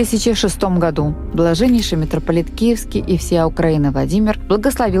 2006 году блаженнейший митрополит Киевский и всея Украины Владимир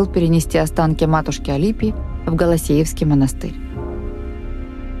благословил перенести останки матушки Алипии в Голосеевский монастырь.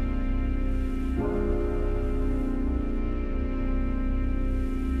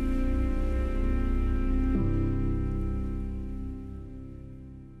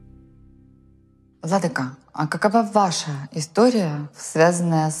 Владыка, а какова ваша история,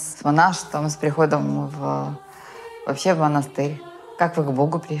 связанная с монашеством, с приходом вообще в монастырь? Как вы к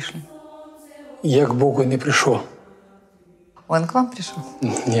Богу пришли? Я к Богу не пришел. Он к вам пришел?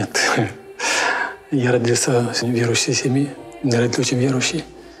 Нет. Я родился в верующей семье, не родился очень верующий,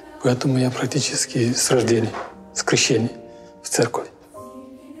 поэтому я практически с рождения, с крещения в церковь.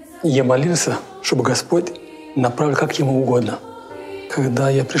 Я молился, чтобы Господь направил как Ему угодно. Когда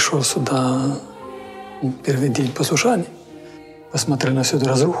я пришел сюда, первый день послушания, посмотрел на всю эту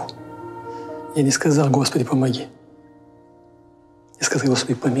разруху, я не сказал: «Господи, помоги». Я сказал: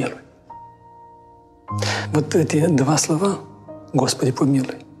 «Господи, помилуй». Вот эти два слова «Господи,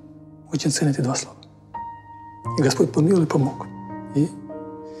 помилуй» очень ценны, эти два слова. И Господь помилуй, помог.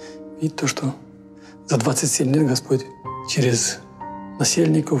 И то, что за 27 лет Господь через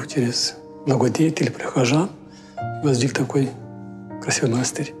насельников, через благодетелей, прихожан воздвиг такой красивый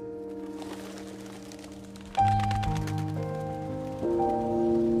монастырь.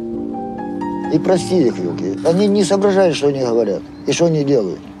 И прости их, Юки. Они не соображают, что они говорят и что они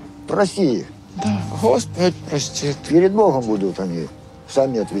делают. Прости их. Да, Господь простит. Перед Богом будут они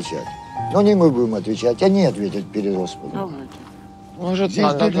сами отвечать. Но не мы будем отвечать, они ответят перед Господом. Может, Здесь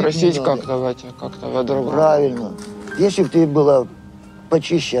надо не просить надо. как-то, Ватя, как-то по-другому. Правильно. Если бы ты была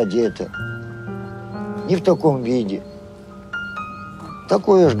почище одета, не в таком виде,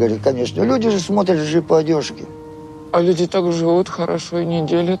 Такое же, говорит, конечно. Люди же смотрят же по одежке. А люди так живут хорошо и не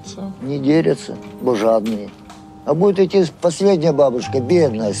делятся. Не делятся, бо жадные. А будет идти последняя бабушка,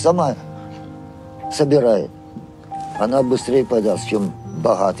 бедная, сама собирает. Она быстрее подаст, чем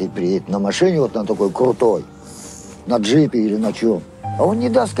богатый приедет на машине, вот на такой крутой, на джипе или на чем. А он не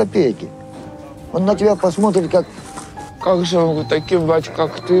даст копейки. Он на тебя посмотрит, как... Как же могут таким бать,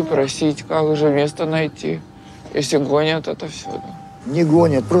 как ты, просить, как же место найти, если гонят это все? Не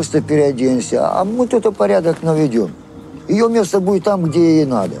гонят, просто переоденься. А мы тут порядок наведем. Ее место будет там, где ей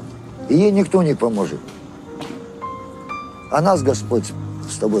надо. И ей никто не поможет. А нас Господь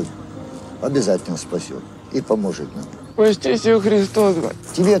с тобой обязательно спасет и поможет нам. Спасите Христос, бать.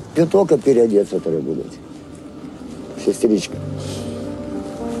 Тебе только переодеться треба будет, сестричка.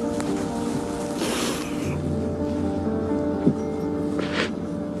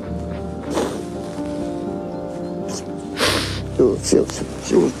 Все,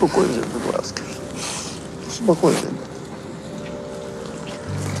 успокойся, будь ласка. Успокойся.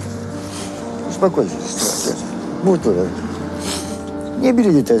 Успокойся, сестра. Будь туда. Не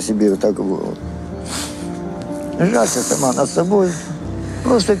бери ты о себе вот так в голову. Жалься сама над собой.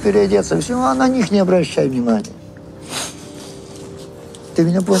 Просто переодеться. Все, а на них не обращай внимания. Ты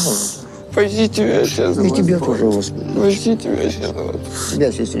меня понял? Спаси тебя сейчас. И тебя тоже, Господи. Спаси тебя сейчас.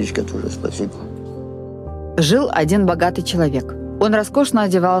 Тебя, сестричка, тоже спасибо. Жил один богатый человек. Он роскошно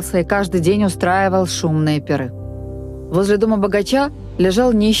одевался и каждый день устраивал шумные пиры. Возле дома богача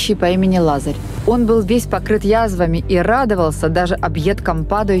лежал нищий по имени Лазарь. Он был весь покрыт язвами и радовался даже объедкам,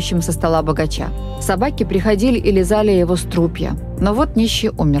 падающим со стола богача. Собаки приходили и лизали его струпья. Но вот нищий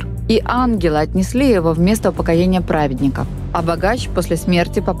умер, и ангелы отнесли его в место упокоения праведников, а богач после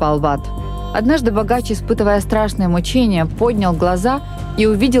смерти попал в ад. Однажды богач, испытывая страшные мучения, поднял глаза и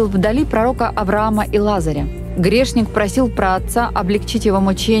увидел вдали пророка Авраама и Лазаря. Грешник просил праотца облегчить его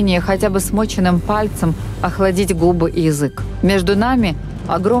мучения, хотя бы смоченным пальцем охладить губы и язык. «Между нами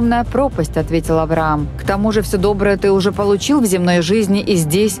огромная пропасть», — ответил Авраам. «К тому же все доброе ты уже получил в земной жизни и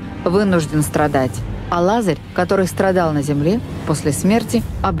здесь вынужден страдать». А Лазарь, который страдал на земле, после смерти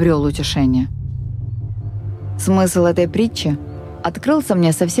обрел утешение. Смысл этой притчи открылся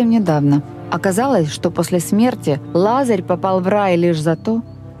мне совсем недавно. Оказалось, что после смерти Лазарь попал в рай лишь за то,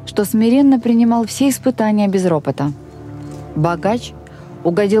 что смиренно принимал все испытания без ропота. Богач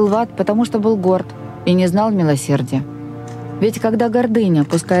угодил в ад, потому что был горд и не знал милосердия. Ведь когда гордыня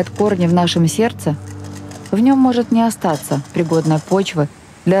пускает корни в нашем сердце, в нем может не остаться пригодной почвы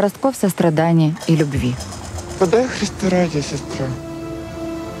для ростков сострадания и любви. Подай Христа ради, сестра.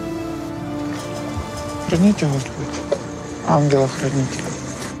 Храните, Господь, ангела-хранителя.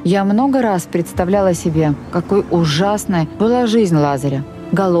 Я много раз представляла себе, какой ужасной была жизнь Лазаря.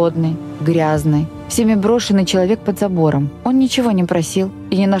 Голодный, грязный, всеми брошенный человек под забором. Он ничего не просил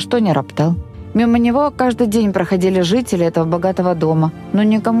и ни на что не роптал. Мимо него каждый день проходили жители этого богатого дома, но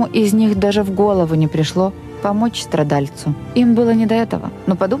никому из них даже в голову не пришло помочь страдальцу. Им было не до этого.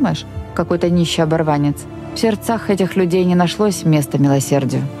 Ну подумаешь, какой-то нищий оборванец. В сердцах этих людей не нашлось места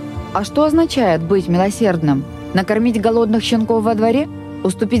милосердию. А что означает быть милосердным? Накормить голодных щенков во дворе?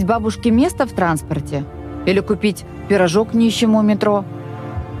 Уступить бабушке место в транспорте? Или купить пирожок нищему у метро?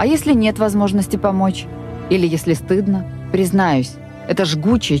 А если нет возможности помочь? Или если стыдно? Признаюсь, это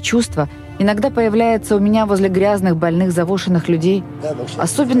жгучее чувство иногда появляется у меня возле грязных, больных, завошенных людей,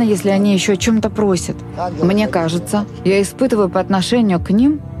 особенно если они еще о чем-то просят. Мне кажется, я испытываю по отношению к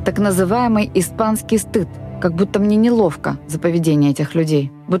ним так называемый испанский стыд, как будто мне неловко за поведение этих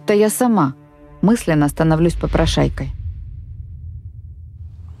людей, будто я сама мысленно становлюсь попрошайкой.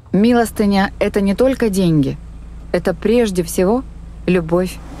 Милостыня — это не только деньги, это прежде всего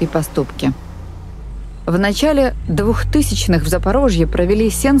любовь и поступки. В начале 2000-х в Запорожье провели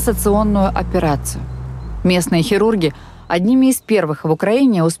сенсационную операцию. Местные хирурги одними из первых в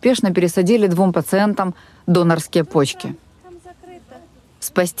Украине успешно пересадили 2 пациентам донорские почки.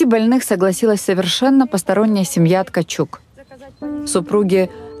 Спасти больных согласилась совершенно посторонняя семья Ткачук. Супруги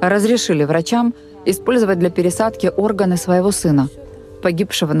разрешили врачам использовать для пересадки органы своего сына,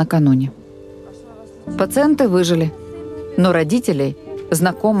 погибшего накануне. Пациенты выжили, но родителей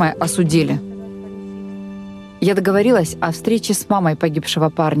знакомые осудили. Я договорилась о встрече с мамой погибшего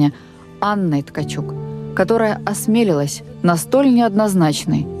парня, Анной Ткачук, которая осмелилась на столь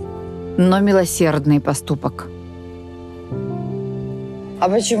неоднозначный, но милосердный поступок. А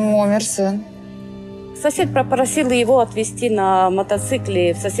почему умер сын? Сосед попросил его отвезти на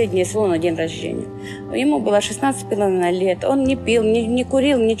мотоцикле в соседнее село на день рождения. Ему было 16,5 лет. Он не пил, не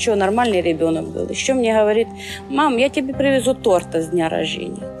курил, ничего. Нормальный ребенок был. Еще мне говорит: мам, я тебе привезу торта с дня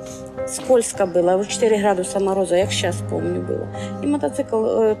рождения. скользко было, уже 4 градуса мороза, я сейчас помню было. И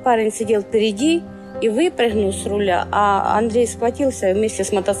мотоцикл, парень сидел впереди и выпрыгнул с руля, а Андрей схватился и вместе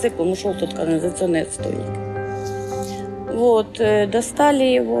с мотоциклом ушел в тот канализационный отстойник. Вот, достали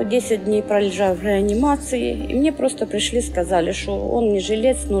его, 10 дней пролежал в реанимации, и мне просто пришли, сказали, что он не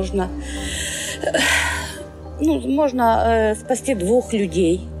жилец, нужно, можно спасти 2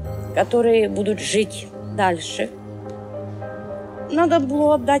 людей, которые будут жить дальше. Надо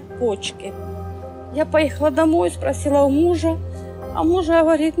было отдать почки. Я поехала домой, спросила у мужа, а муж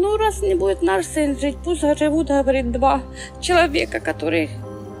говорит, раз не будет наш сын жить, пусть живут, говорит, 2 человека, которые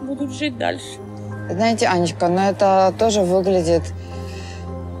будут жить дальше. Знаете, Анечка, но это тоже выглядит,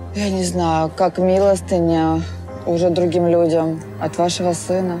 я не знаю, как милостыня уже другим людям от вашего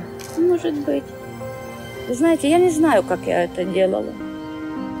сына. Может быть. Вы знаете, я не знаю, как я это делала.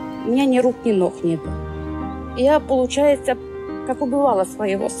 У меня ни рук, ни ног нет. Я, получается, как убивала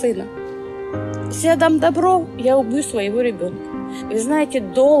своего сына. Если я дам добро, я убью своего ребенка. Вы знаете,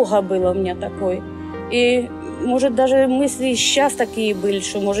 долго было у меня такое. И, может, даже мысли сейчас такие были,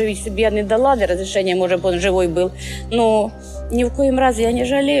 что, может, если бы я не дала разрешения, может, он живой был. Но ни в коем разе я не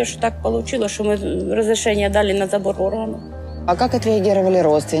жалею, что так получилось, что мы разрешение дали на забор урана. А как отреагировали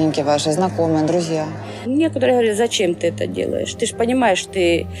родственники ваши, знакомые, друзья? Некоторые говорят, зачем ты это делаешь? Ты же понимаешь,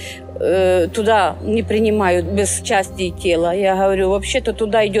 ты туда не принимают без части тела. Я говорю, вообще-то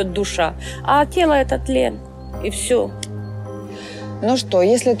туда идет душа. А тело – это тлен. И все. Ну что,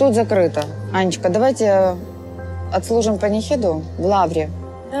 если тут закрыто, Анечка, давайте отслужим панихиду в Лавре.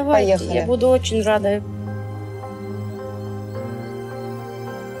 Давайте, Поехали. Я буду очень рада.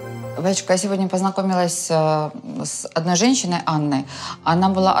 Батюшка, я сегодня познакомилась с одной женщиной, Анной. Она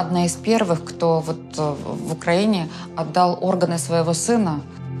была одна из первых, кто в Украине отдал органы своего сына.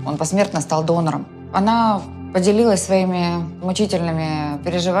 Он посмертно стал донором. Она поделилась своими мучительными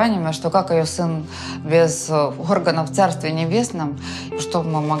переживаниями, что как ее сын без органов в Царстве Небесном, что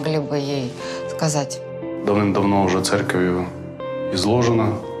мы могли бы ей сказать? Давным-давно уже церковью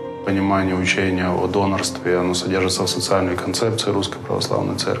изложено понимание учения о донорстве, оно содержится в социальной концепции Русской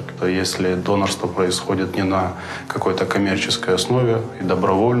Православной Церкви. То если донорство происходит не на какой-то коммерческой основе и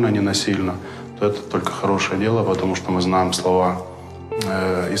добровольно, не насильно, то это только хорошее дело, потому что мы знаем слова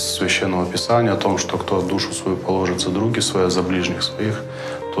из Священного Писания о том, что кто душу свою положит за други свои, за ближних своих,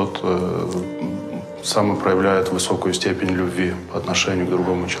 тот сам и проявляет высокую степень любви по отношению к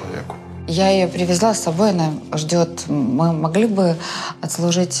другому человеку. Я ее привезла с собой, она ждет. Мы могли бы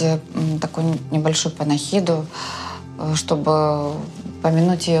отслужить такую небольшую панихиду, чтобы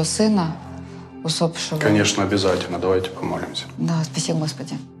помянуть ее сына, усопшего? Конечно, обязательно. Давайте помолимся. Да, спасибо,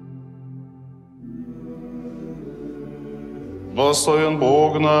 Господи. Благословен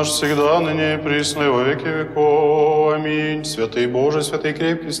Бог наш, всегда, ныне и присно, и во веки веков. Аминь. Святый Боже, святый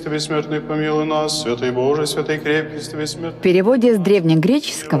крепкий, ты бессмертный, помилуй нас. Святый Боже, святый крепкий, ты бессмертный. В переводе с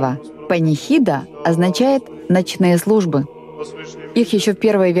древнегреческого «панихида» означает «ночные службы». Их еще в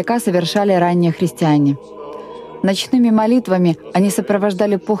первые века совершали ранние христиане. Ночными молитвами они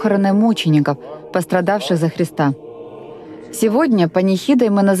сопровождали похороны мучеников, пострадавших за Христа. Сегодня панихидой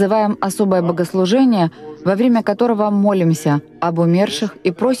мы называем особое богослужение, во время которого молимся об умерших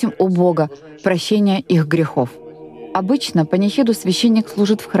и просим у Бога прощения их грехов. Обычно панихиду священник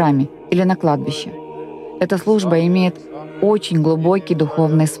служит в храме или на кладбище. Эта служба имеет очень глубокий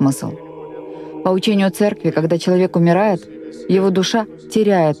духовный смысл. По учению Церкви, когда человек умирает, его душа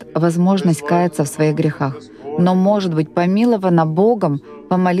теряет возможность каяться в своих грехах, но может быть помилована Богом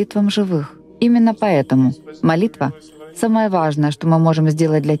по молитвам живых. Именно поэтому молитва — самое важное, что мы можем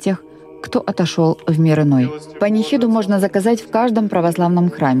сделать для тех, кто отошел в мир иной. Панихиду можно заказать в каждом православном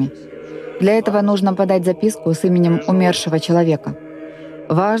храме. Для этого нужно подать записку с именем умершего человека.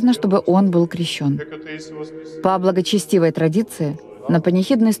 Важно, чтобы он был крещен. По благочестивой традиции на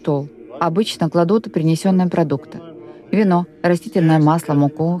панихидный стол обычно кладут принесенные продукты: вино, растительное масло,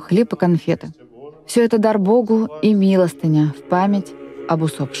 муку, хлеб и конфеты. Все это дар Богу и милостыня в память об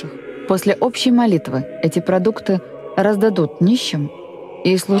усопших. После общей молитвы эти продукты раздадут нищим,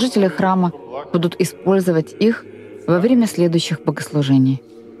 и служители храма будут использовать их во время следующих богослужений.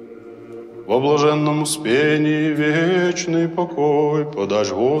 Во блаженном успении вечный покой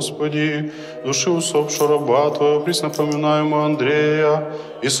подашь, Господи, души усопшего раба Твоего, преснопоминаемого Андрея,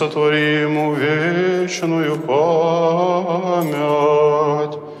 и сотвори ему вечную память,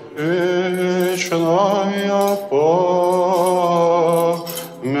 вечная память.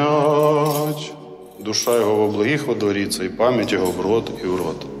 Душа его во благих водворится, и память его в род и в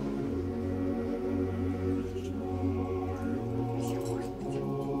род.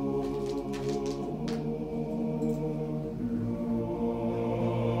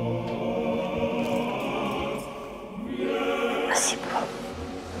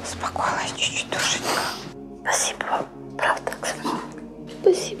 чуть-чуть, душенька. Спасибо вам, правда, Оксана.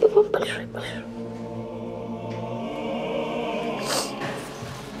 Спасибо вам большое-большое.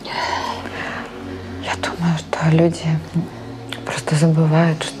 Я думаю, что люди просто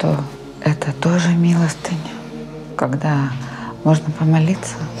забывают, что это тоже милостыня, когда можно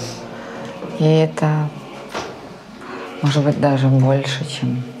помолиться, и это может быть даже больше,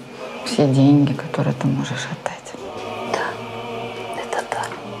 чем все деньги, которые ты можешь отдать. Да, это да.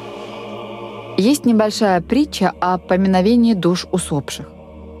 Есть небольшая притча о поминовении душ усопших.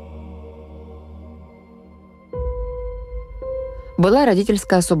 Была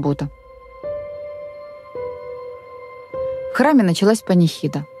родительская суббота. В храме началась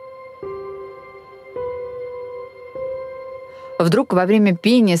панихида. Вдруг во время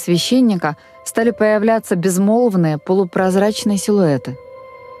пения священника стали появляться безмолвные полупрозрачные силуэты.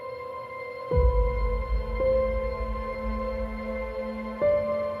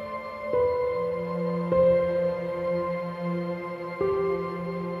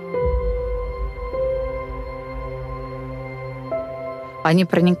 Они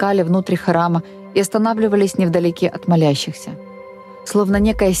проникали внутрь храма и останавливались невдалеке от молящихся, словно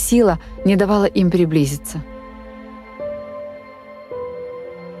некая сила не давала им приблизиться.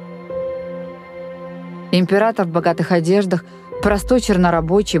 Император в богатых одеждах, простой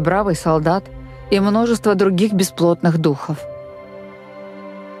чернорабочий, бравый солдат и множество других бесплотных духов.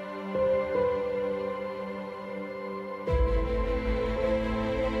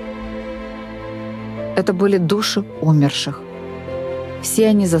 Это были души умерших. Все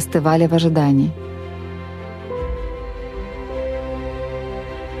они застывали в ожидании.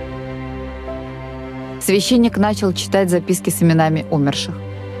 Священник начал читать записки с именами умерших.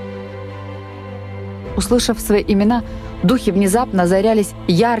 Услышав свои имена, духи внезапно озарялись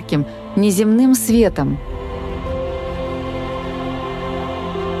ярким, неземным светом.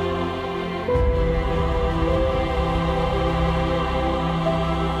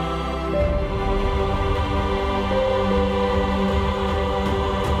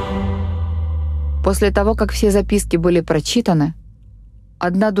 После того, как все записки были прочитаны,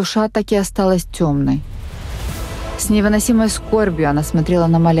 одна душа так и осталась темной. С невыносимой скорбью она смотрела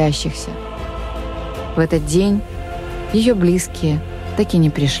на молящихся. В этот день ее близкие так и не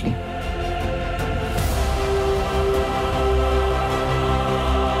пришли.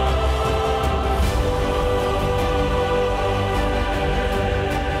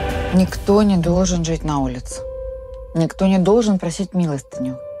 Никто не должен жить на улице. Никто не должен просить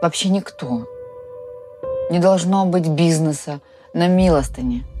милостыню. Вообще никто. Не должно быть бизнеса на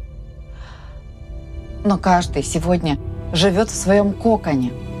милостыне. Но каждый сегодня живет в своем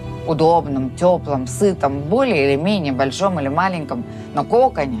коконе. Удобном, теплом, сытом, более или менее большом или маленьком, но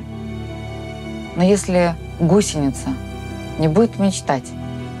коконе. Но если гусеница не будет мечтать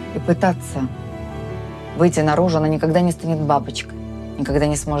и пытаться выйти наружу, она никогда не станет бабочкой, никогда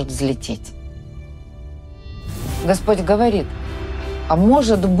не сможет взлететь. Господь говорит, а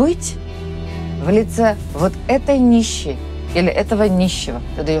может быть, в лице вот этой нищей или этого нищего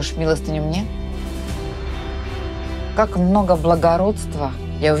ты даешь милостыню мне? Как много благородства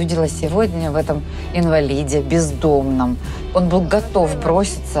я увидела сегодня в этом инвалиде, бездомном. Он был готов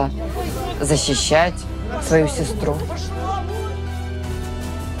броситься, защищать свою сестру.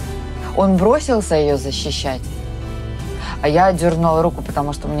 Он бросился ее защищать, а я отдернула руку,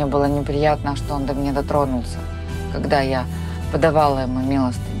 потому что мне было неприятно, что он до меня дотронулся, когда я подавала ему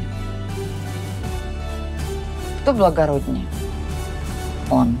милостыню. Кто благороднее?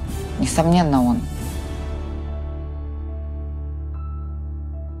 Он. Несомненно, он.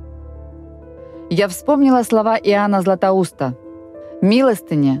 Я вспомнила слова Иоанна Златоуста.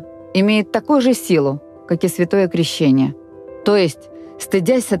 «Милостыня имеет такую же силу, как и святое крещение». То есть,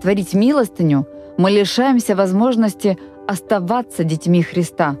 стыдясь сотворить милостыню, мы лишаемся возможности оставаться детьми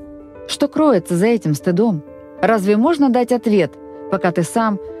Христа. Что кроется за этим стыдом? Разве можно дать ответ, пока ты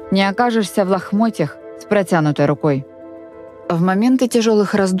сам не окажешься в лохмотьях с протянутой рукой? В моменты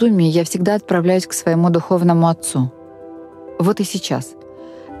тяжелых раздумий я всегда отправляюсь к своему духовному отцу. Вот и сейчас.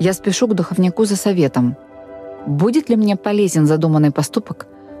 Я спешу к духовнику за советом. Будет ли мне полезен задуманный поступок,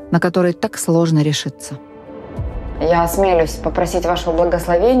 на который так сложно решиться? Я осмелюсь попросить вашего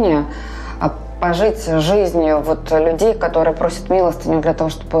благословения пожить жизнью вот людей, которые просят милостыню для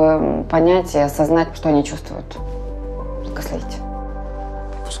того, чтобы понять и осознать, что они чувствуют. Благословите.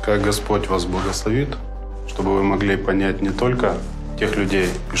 Пускай Господь вас благословит, чтобы вы могли понять не только тех людей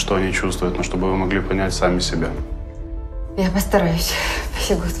и что они чувствуют, но чтобы вы могли понять сами себя. Я постараюсь.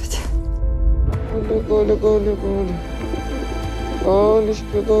 Спасибо, Господи. Галя, Галя, Галя.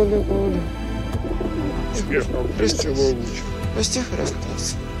 Галечка, Галя, Галя. Прости, Вовочка. Прости,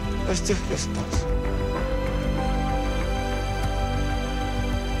 Христос. Прости, Христос.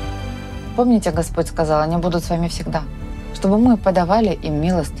 Помните, Господь сказал, они будут с вами всегда, чтобы мы подавали им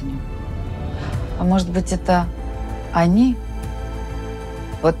милостыню. А может быть, это они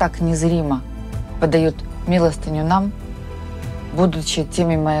вот так незримо подают милостыню нам, будучи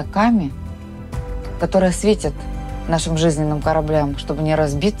теми маяками, которые светят нашим жизненным кораблям, чтобы не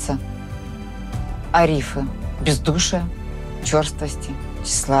разбиться о рифы бездушия, черствости,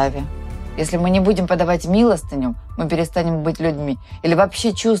 тщеславия. Если мы не будем подавать милостыню, мы перестанем быть людьми или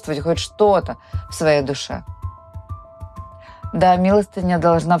вообще чувствовать хоть что-то в своей душе. Да, милостыня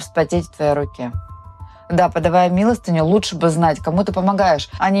должна вспотеть в твоей руке. Да, подавая милостыню, лучше бы знать, кому ты помогаешь.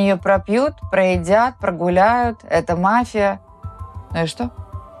 Они ее пропьют, проедят, прогуляют. Это мафия. Ну и что?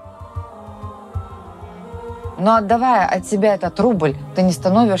 Но отдавая от себя этот рубль, ты не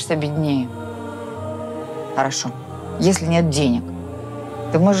становишься беднее. Хорошо. Если нет денег,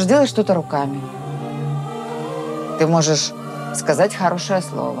 ты можешь сделать что-то руками. Ты можешь сказать хорошее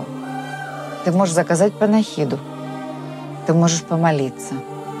слово. Ты можешь заказать панахиду. Ты можешь помолиться.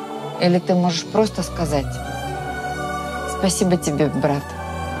 Или ты можешь просто сказать: «Спасибо тебе, брат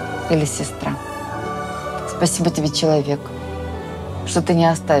или сестра. Спасибо тебе, человек, что ты не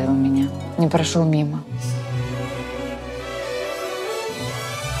оставил меня, не прошел мимо».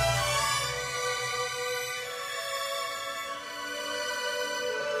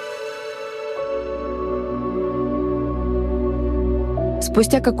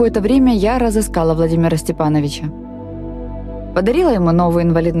 Спустя какое-то время я разыскала Владимира Степановича. Подарила ему новую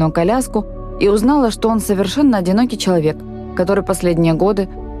инвалидную коляску и узнала, что он совершенно одинокий человек, который последние годы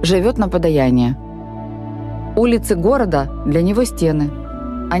живет на подаяние. Улицы города для него стены,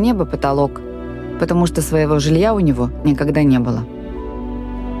 а небо потолок, потому что своего жилья у него никогда не было.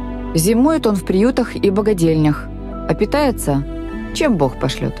 Зимует он в приютах и богадельнях, а питается, чем Бог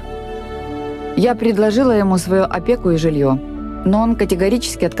пошлет. Я предложила ему свою опеку и жилье, но он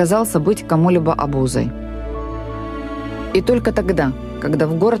категорически отказался быть кому-либо обузой. И только тогда, когда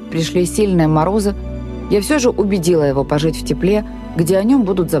в город пришли сильные морозы, я все же убедила его пожить в тепле, где о нем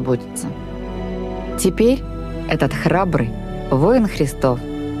будут заботиться. Теперь этот храбрый воин Христов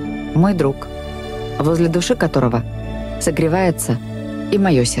 – мой друг, возле души которого согревается и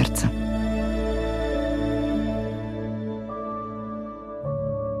мое сердце.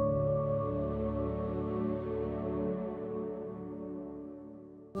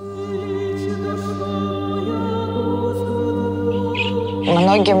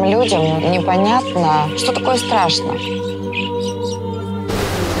 Многим людям непонятно, что такое страшно.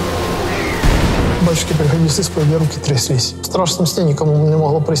 Батюшки приходили в исповеди, руки тряслись. В страшном сне никому не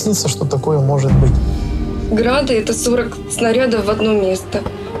могло присниться, что такое может быть. Грады — это 40 снарядов в одно место.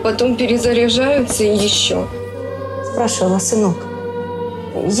 Потом перезаряжаются и еще. Спрашивала: сынок,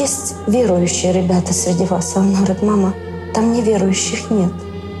 есть верующие ребята среди вас? А он говорит: мама, там неверующих нет.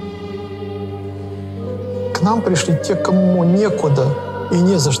 К нам пришли те, кому некуда и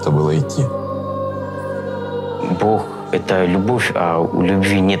не за что было идти. Бог — это любовь, а у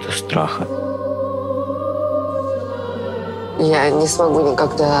любви нету страха. Я не смогу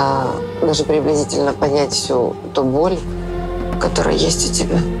никогда даже приблизительно понять всю ту боль, которая есть у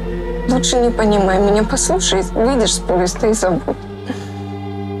тебя. Лучше не понимай меня, послушай, выйдешь с поезда и забудь.